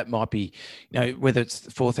that. But that might be, whether it's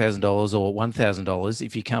 $4,000 or $1,000,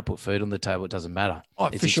 if you can't put food on the table, it doesn't matter. Oh,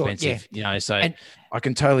 it's for expensive, sure. So I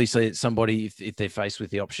can totally see that somebody, if they're faced with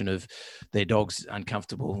the option of their dog's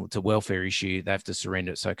uncomfortable, it's a welfare issue, they have to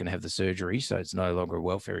surrender it so it can have the surgery. So it's no longer a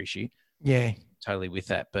welfare issue. Yeah. Totally with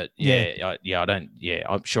that, but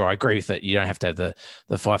I'm sure I agree with that. You don't have to have the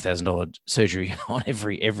 $5,000 surgery on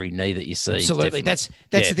every knee that you see. Absolutely, definitely.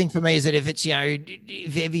 that's the thing for me is that if it's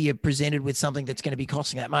if ever you're presented with something that's going to be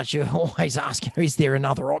costing that much, you always ask, is there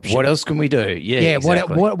another option? What else can we do? Yeah,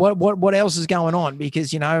 exactly. What else is going on?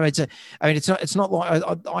 Because it's not like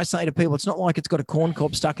I say to people, it's not like it's got a corn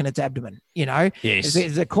cob stuck in its abdomen. Yes,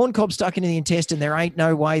 there's a corn cob stuck in the intestine. There ain't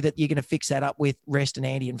no way that you're going to fix that up with rest and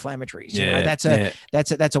anti-inflammatories.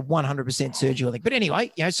 That's a 100% surgical thing. But anyway,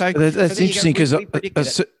 so that's interesting because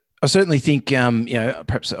I certainly think,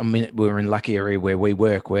 perhaps we're in a lucky area where we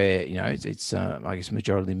work, where it's I guess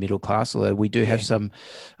majority middle class. Although we do have some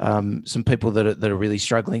people that are really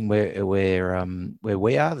struggling where we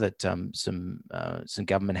are, that some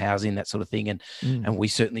government housing, that sort of thing, and we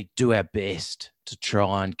certainly do our best to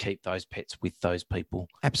try and keep those pets with those people,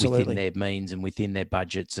 absolutely, within their means and within their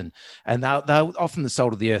budgets, and they're often the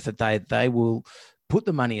salt of the earth, that they will put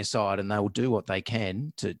the money aside and they will do what they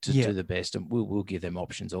can to do the best, and we'll give them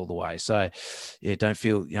options all the way. So don't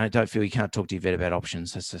feel you can't talk to your vet about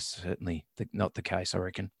options. That's certainly not the case, I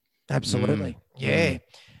reckon. Absolutely.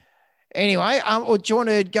 Anyway, or do you want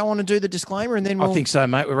to go on and do the disclaimer, and then I think so,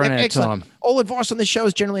 mate. We're running out of time. All advice on this show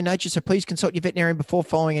is generally in nature, so please consult your veterinarian before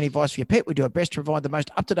following any advice for your pet. We do our best to provide the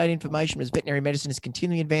most up-to-date information, as veterinary medicine is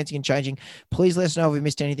continually advancing and changing. Please let us know if we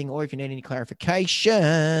missed anything or if you need any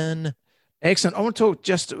clarification. Excellent. I want to talk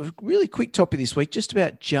just a really quick topic this week, just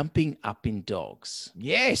about jumping up in dogs.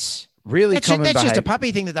 Yes. Really common behavior. That's just a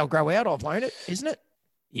puppy thing that they'll grow out of, won't it? Isn't it?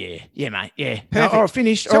 Yeah, mate. Yeah. Perfect. All right,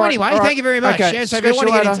 finished. So anyway, thank you very much. Okay. Yeah, so if you want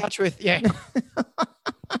to get in touch with,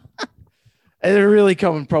 It's a really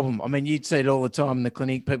common problem. I mean, you'd see it all the time in the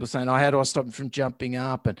clinic. People saying, "Oh, how do I stop them from jumping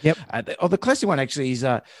up?" And the classic one actually is,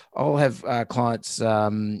 I'll have clients. I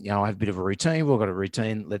have a bit of a routine. We've got a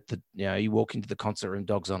routine. You walk into the concert room,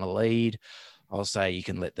 dog's on a lead. I'll say you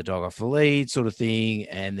can let the dog off the lead, sort of thing,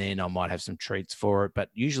 and then I might have some treats for it. But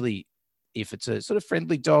usually, if it's a sort of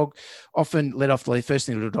friendly dog, often let off the lead. First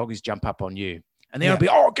thing the dog is jump up on you. And then I'll be,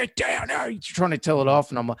 get down. No, you're trying to tell it off.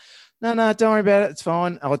 And I'm like, no, don't worry about it. It's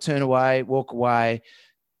fine. I'll turn away, walk away,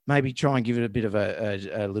 maybe try and give it a bit of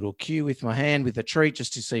a little cue with my hand with a treat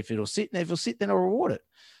just to see if it'll sit. And if it'll sit, then I'll reward it.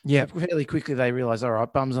 Yeah. Fairly quickly, they realize, all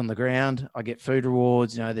right, bum's on the ground. I get food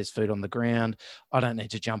rewards. There's food on the ground. I don't need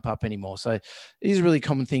to jump up anymore. So it is a really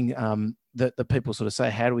common thing that the people sort of say,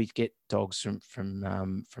 how do we get dogs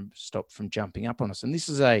from stop from jumping up on us? And this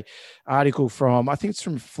is a article from, I think it's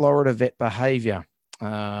from Florida Vet Behavior,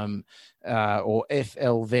 or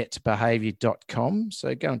flvetbehavior.com.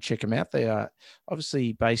 So go and check them out. They are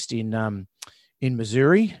obviously based in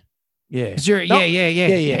Missouri. Yeah.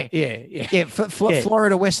 Yeah.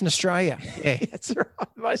 Florida, Western Australia. Yeah. That's right.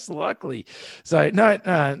 Most likely. So no,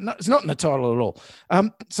 it's not in the title at all.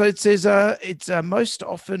 So it says it's most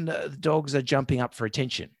often the dogs are jumping up for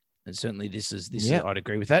attention. And certainly this is I'd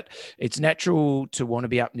agree with that. It's natural to want to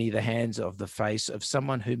be up near the hands of the face of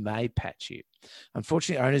someone who may pat you.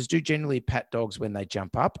 Unfortunately, owners do generally pat dogs when they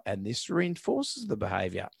jump up, and this reinforces the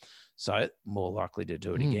behavior. So more likely to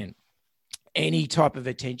do it again. Any type of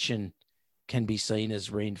attention can be seen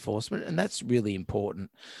as reinforcement, and that's really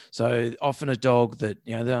important. So often a dog that,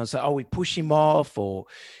 they'll say, oh, we push him off, or,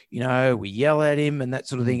 we yell at him and that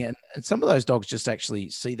sort of thing. And some of those dogs just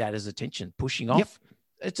actually see that as attention, pushing off.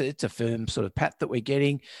 It's a firm sort of pat that we're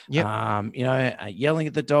getting. Yelling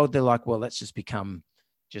at the dog, they're like, well, that's just become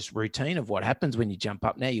just routine of what happens when you jump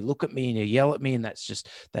up. Now you look at me and you yell at me, and that's just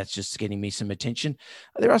getting me some attention.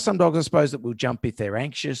 There are some dogs, I suppose, that will jump if they're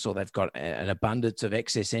anxious or they've got an abundance of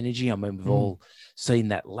excess energy. I mean, we've all seen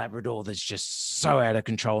that Labrador that's just so out of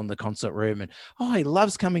control in the concert room, and he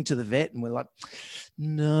loves coming to the vet, and we're like,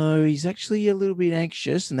 no, he's actually a little bit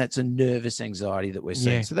anxious, and that's a nervous anxiety that we're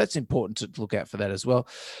seeing. Yeah. So that's important to look out for that as well.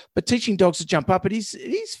 But teaching dogs to jump up, it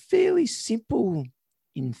is fairly simple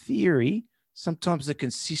in theory. Sometimes the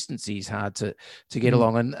consistency is hard to get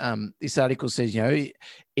along. And this article says,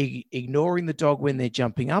 ignoring the dog when they're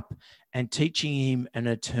jumping up and teaching him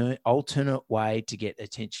an alternate way to get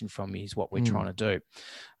attention from you is what we're trying to do.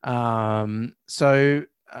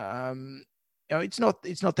 It's not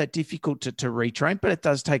that difficult to retrain, but it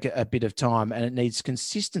does take a bit of time, and it needs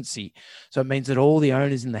consistency. So it means that all the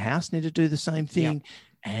owners in the house need to do the same thing,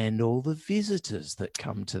 and all the visitors that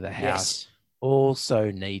come to the house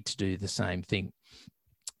also need to do the same thing.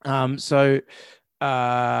 Some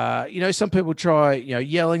people try,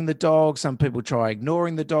 yelling the dog. Some people try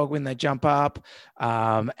ignoring the dog when they jump up.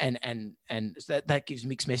 And that gives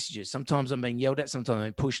mixed messages. Sometimes I'm being yelled at. Sometimes I'm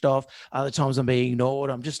being pushed off. Other times I'm being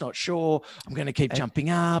ignored. I'm just not sure. I'm going to keep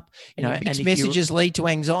jumping up. Mixed messages lead to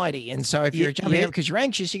anxiety. And so if you're jumping up because you're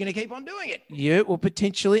anxious, you're going to keep on doing it. Yeah, well,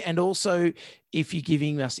 potentially. And also if you're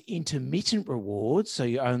giving us intermittent rewards, so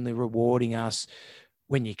you're only rewarding us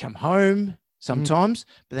when you come home, sometimes,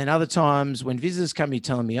 but then other times when visitors come, you're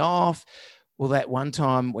telling me off. Well, that one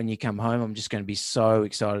time when you come home, I'm just going to be so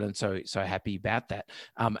excited and so happy about that.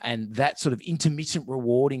 And that sort of intermittent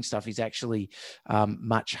rewarding stuff is actually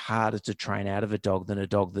much harder to train out of a dog than a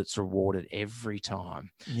dog that's rewarded every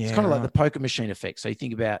time. Yeah, it's kind of like the poker machine effect. So you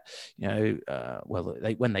think about,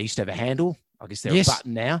 when they used to have a handle, I guess they're a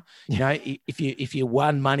button now. If you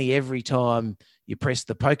won money every time you press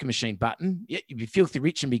the poker machine button, you'd be filthy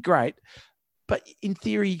rich and be great. But in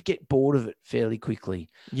theory, you get bored of it fairly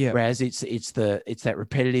quickly. Yeah. Whereas it's that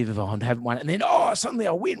repetitive of I haven't won, and then suddenly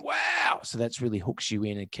I win. Wow! So that's really hooks you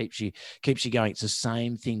in and keeps you going. It's the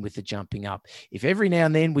same thing with the jumping up. If every now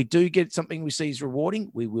and then we do get something we see is rewarding,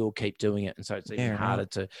 we will keep doing it, and so it's even harder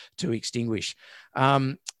to extinguish.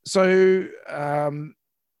 So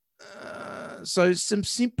some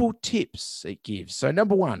simple tips it gives. So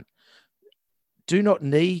number one, do not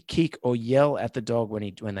knee, kick, or yell at the dog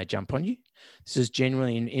when they jump on you. This is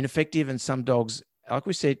generally ineffective, and some dogs, like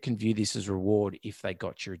we said, can view this as reward if they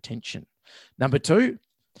got your attention. Number two,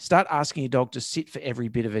 start asking your dog to sit for every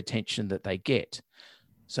bit of attention that they get.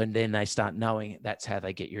 So then they start knowing that's how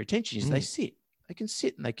they get your attention, is they sit. They can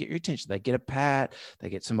sit and they get your attention. They get a pat, they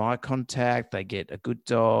get some eye contact, they get a good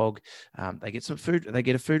dog, they get some food, they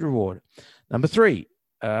get a food reward. Number three,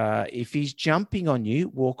 if he's jumping on you,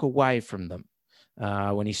 walk away from them.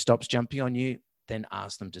 When he stops jumping on you, then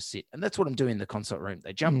ask them to sit. And that's what I'm doing in the consult room.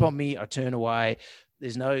 They jump on me, I turn away.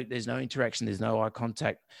 There's no interaction. There's no eye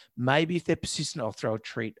contact. Maybe if they're persistent, I'll throw a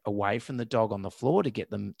treat away from the dog on the floor to get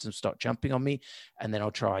them to stop jumping on me. And then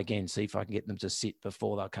I'll try again, see if I can get them to sit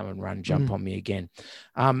before they'll come and jump on me again.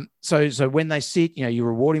 So when they sit, you're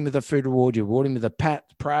rewarding with a food reward, you're rewarding with a pat,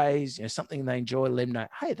 praise, something they enjoy, let them know,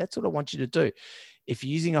 hey, that's what I want you to do. If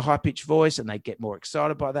you're using a high-pitched voice and they get more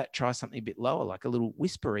excited by that, try something a bit lower, like a little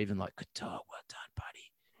whisper, even like, good dog, well done,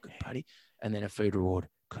 buddy, good buddy. And then a food reward,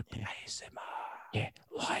 good ASMR. Yeah,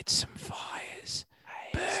 light some fires,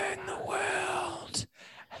 burn the world.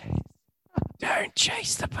 Don't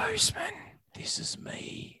chase the postman. This is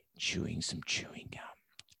me chewing some chewing gum.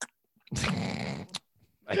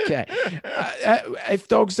 Okay. If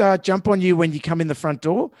dogs jump on you when you come in the front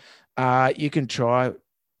door, you can try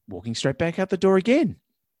walking straight back out the door again,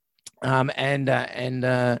 and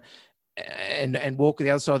walk the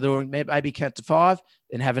other side of the door, maybe count to 5,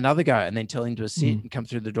 then have another go, and then tell him to sit and come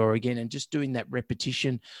through the door again, and just doing that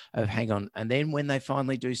repetition of hang on. And then when they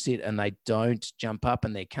finally do sit and they don't jump up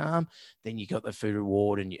and they're calm, then you got the food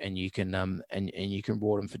reward, and you can and you can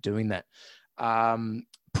reward them for doing that.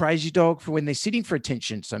 Praise your dog for when they're sitting for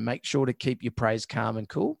attention. So make sure to keep your praise calm and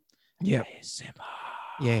cool. Yeah. ASMR.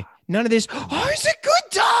 Yeah. None of this. Oh, he's a good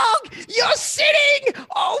dog. You're sitting.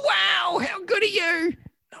 Oh, wow. How good are you?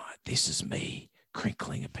 No, this is me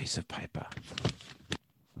crinkling a piece of paper.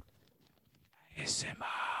 ASMR.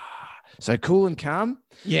 So cool and calm.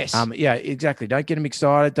 Yes. Yeah, exactly. Don't get them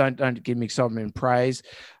excited. Don't get them excited and praise.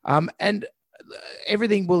 And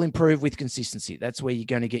everything will improve with consistency. That's where you're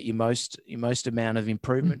going to get your most amount of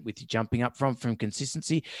improvement with your jumping up from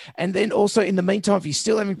consistency. And then also in the meantime, if you're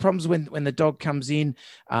still having problems when the dog comes in,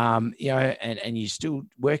 and you're still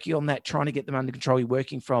working on that, trying to get them under control, you're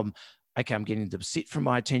working from, okay, I'm getting them to sit for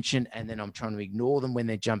my attention, and then I'm trying to ignore them when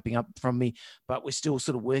they're jumping up from me, but we're still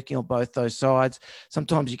sort of working on both those sides.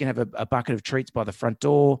 Sometimes you can have a bucket of treats by the front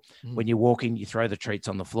door. When you're walking, you throw the treats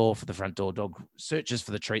on the floor for the front door. Dog searches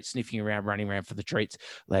for the treats, sniffing around, running around for the treats,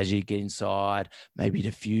 allows you to get inside, maybe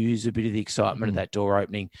diffuse a bit of the excitement of that door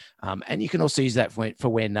opening. And you can also use that for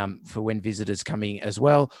when visitors coming as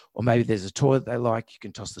well, or maybe there's a toy that they like, you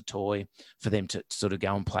can toss the toy for them to sort of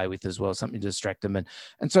go and play with as well, something to distract them. And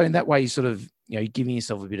so in that way, you sort of, you're giving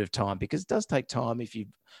yourself a bit of time, because it does take time. If you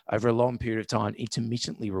over a long period of time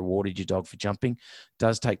intermittently rewarded your dog for jumping, it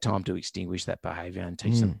does take time to extinguish that behavior and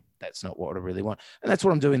teach them that's not what I really want. And that's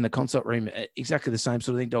what I'm doing in the consult room. Exactly the same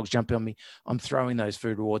sort of thing. Dogs jumping on me, I'm throwing those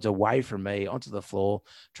food rewards away from me onto the floor,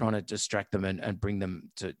 trying to distract them and bring them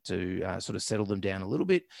to sort of settle them down a little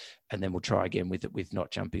bit. And then we'll try again with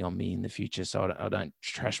not jumping on me in the future, so I don't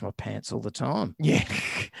trash my pants all the time. Yeah.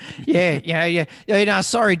 Yeah.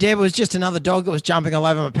 Sorry, Deb. It was just another dog that was jumping all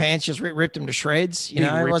over my pants, just ripped them to shreds.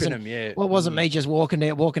 It wasn't me just walking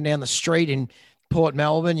down the street in Port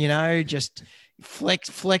Melbourne, just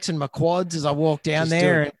flexing my quads as I walk down just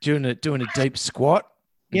there. Doing a deep squat.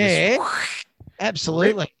 Yeah,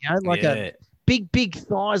 absolutely. A big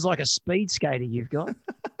thighs like a speed skater you've got.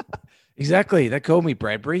 Exactly. They call me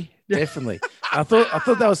Bradbury. Definitely. I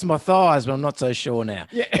thought that was my thighs, but I'm not so sure now.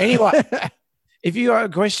 Yeah. Anyway, if you got a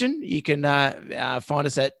question, you can find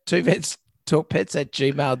us at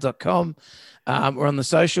 2vetstalkpets@gmail.com. We're on the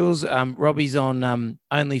socials. Robbie's on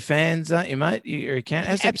OnlyFans, aren't you, mate? Your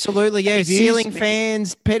account. Absolutely, yeah. Ceiling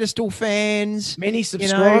fans, pedestal fans. Many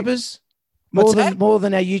subscribers. More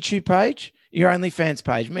than our YouTube page. Your OnlyFans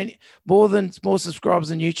page. More subscribers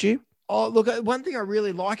than YouTube. Oh, look, one thing I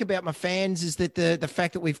really like about my fans is that the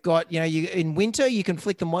fact that we've got, you in winter, you can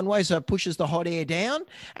flick them one way so it pushes the hot air down.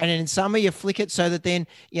 And then in summer, you flick it so that then,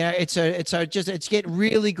 it's get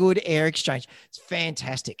really good air exchange. It's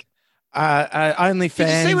fantastic. OnlyFans. Did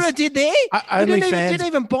you see what I did there? OnlyFans. Didn't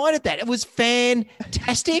even bite at that. It was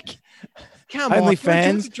fantastic. Come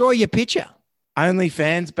OnlyFans. on. Draw your picture.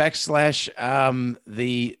 OnlyFans /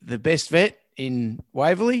 the best vet in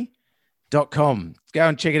Waverley.com. Go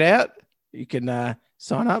and check it out. You can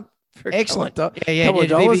sign up for a excellent. couple of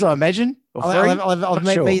dollars, I imagine. Or I'll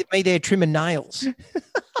me there trimming nails.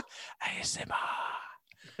 ASMR.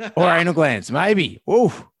 Or anal glands, maybe.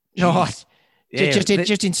 Oh, yeah,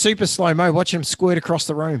 just in super slow-mo, watching them squirt across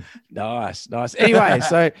the room. Nice. Anyway,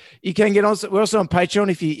 so you can get on. We're also on Patreon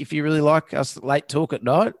if you really like us late talk at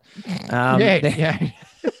night. Yeah.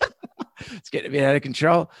 It's getting a bit out of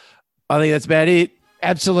control. I think that's about it.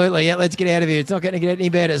 Absolutely. Yeah, let's get out of here. It's not going to get any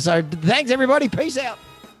better. So thanks, everybody. Peace out.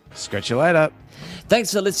 Scratch you later.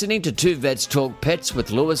 Thanks for listening to Two Vets Talk Pets with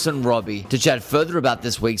Lewis and Robbie. To chat further about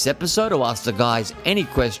this week's episode or ask the guys any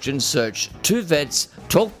questions, search Two Vets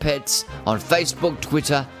Talk Pets on Facebook,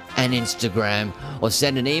 Twitter, and Instagram, or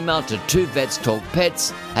send an email to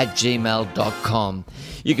twovetstalkpets@gmail.com.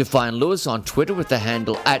 You can find Lewis on Twitter with the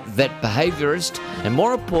handle @VetBehaviorist, and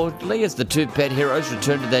more importantly, as the two pet heroes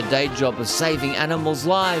return to their day job of saving animals'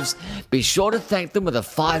 lives, be sure to thank them with a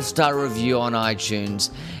 5-star review on iTunes.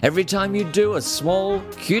 Every time you do, a small,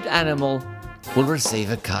 cute animal will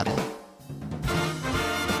receive a cuddle.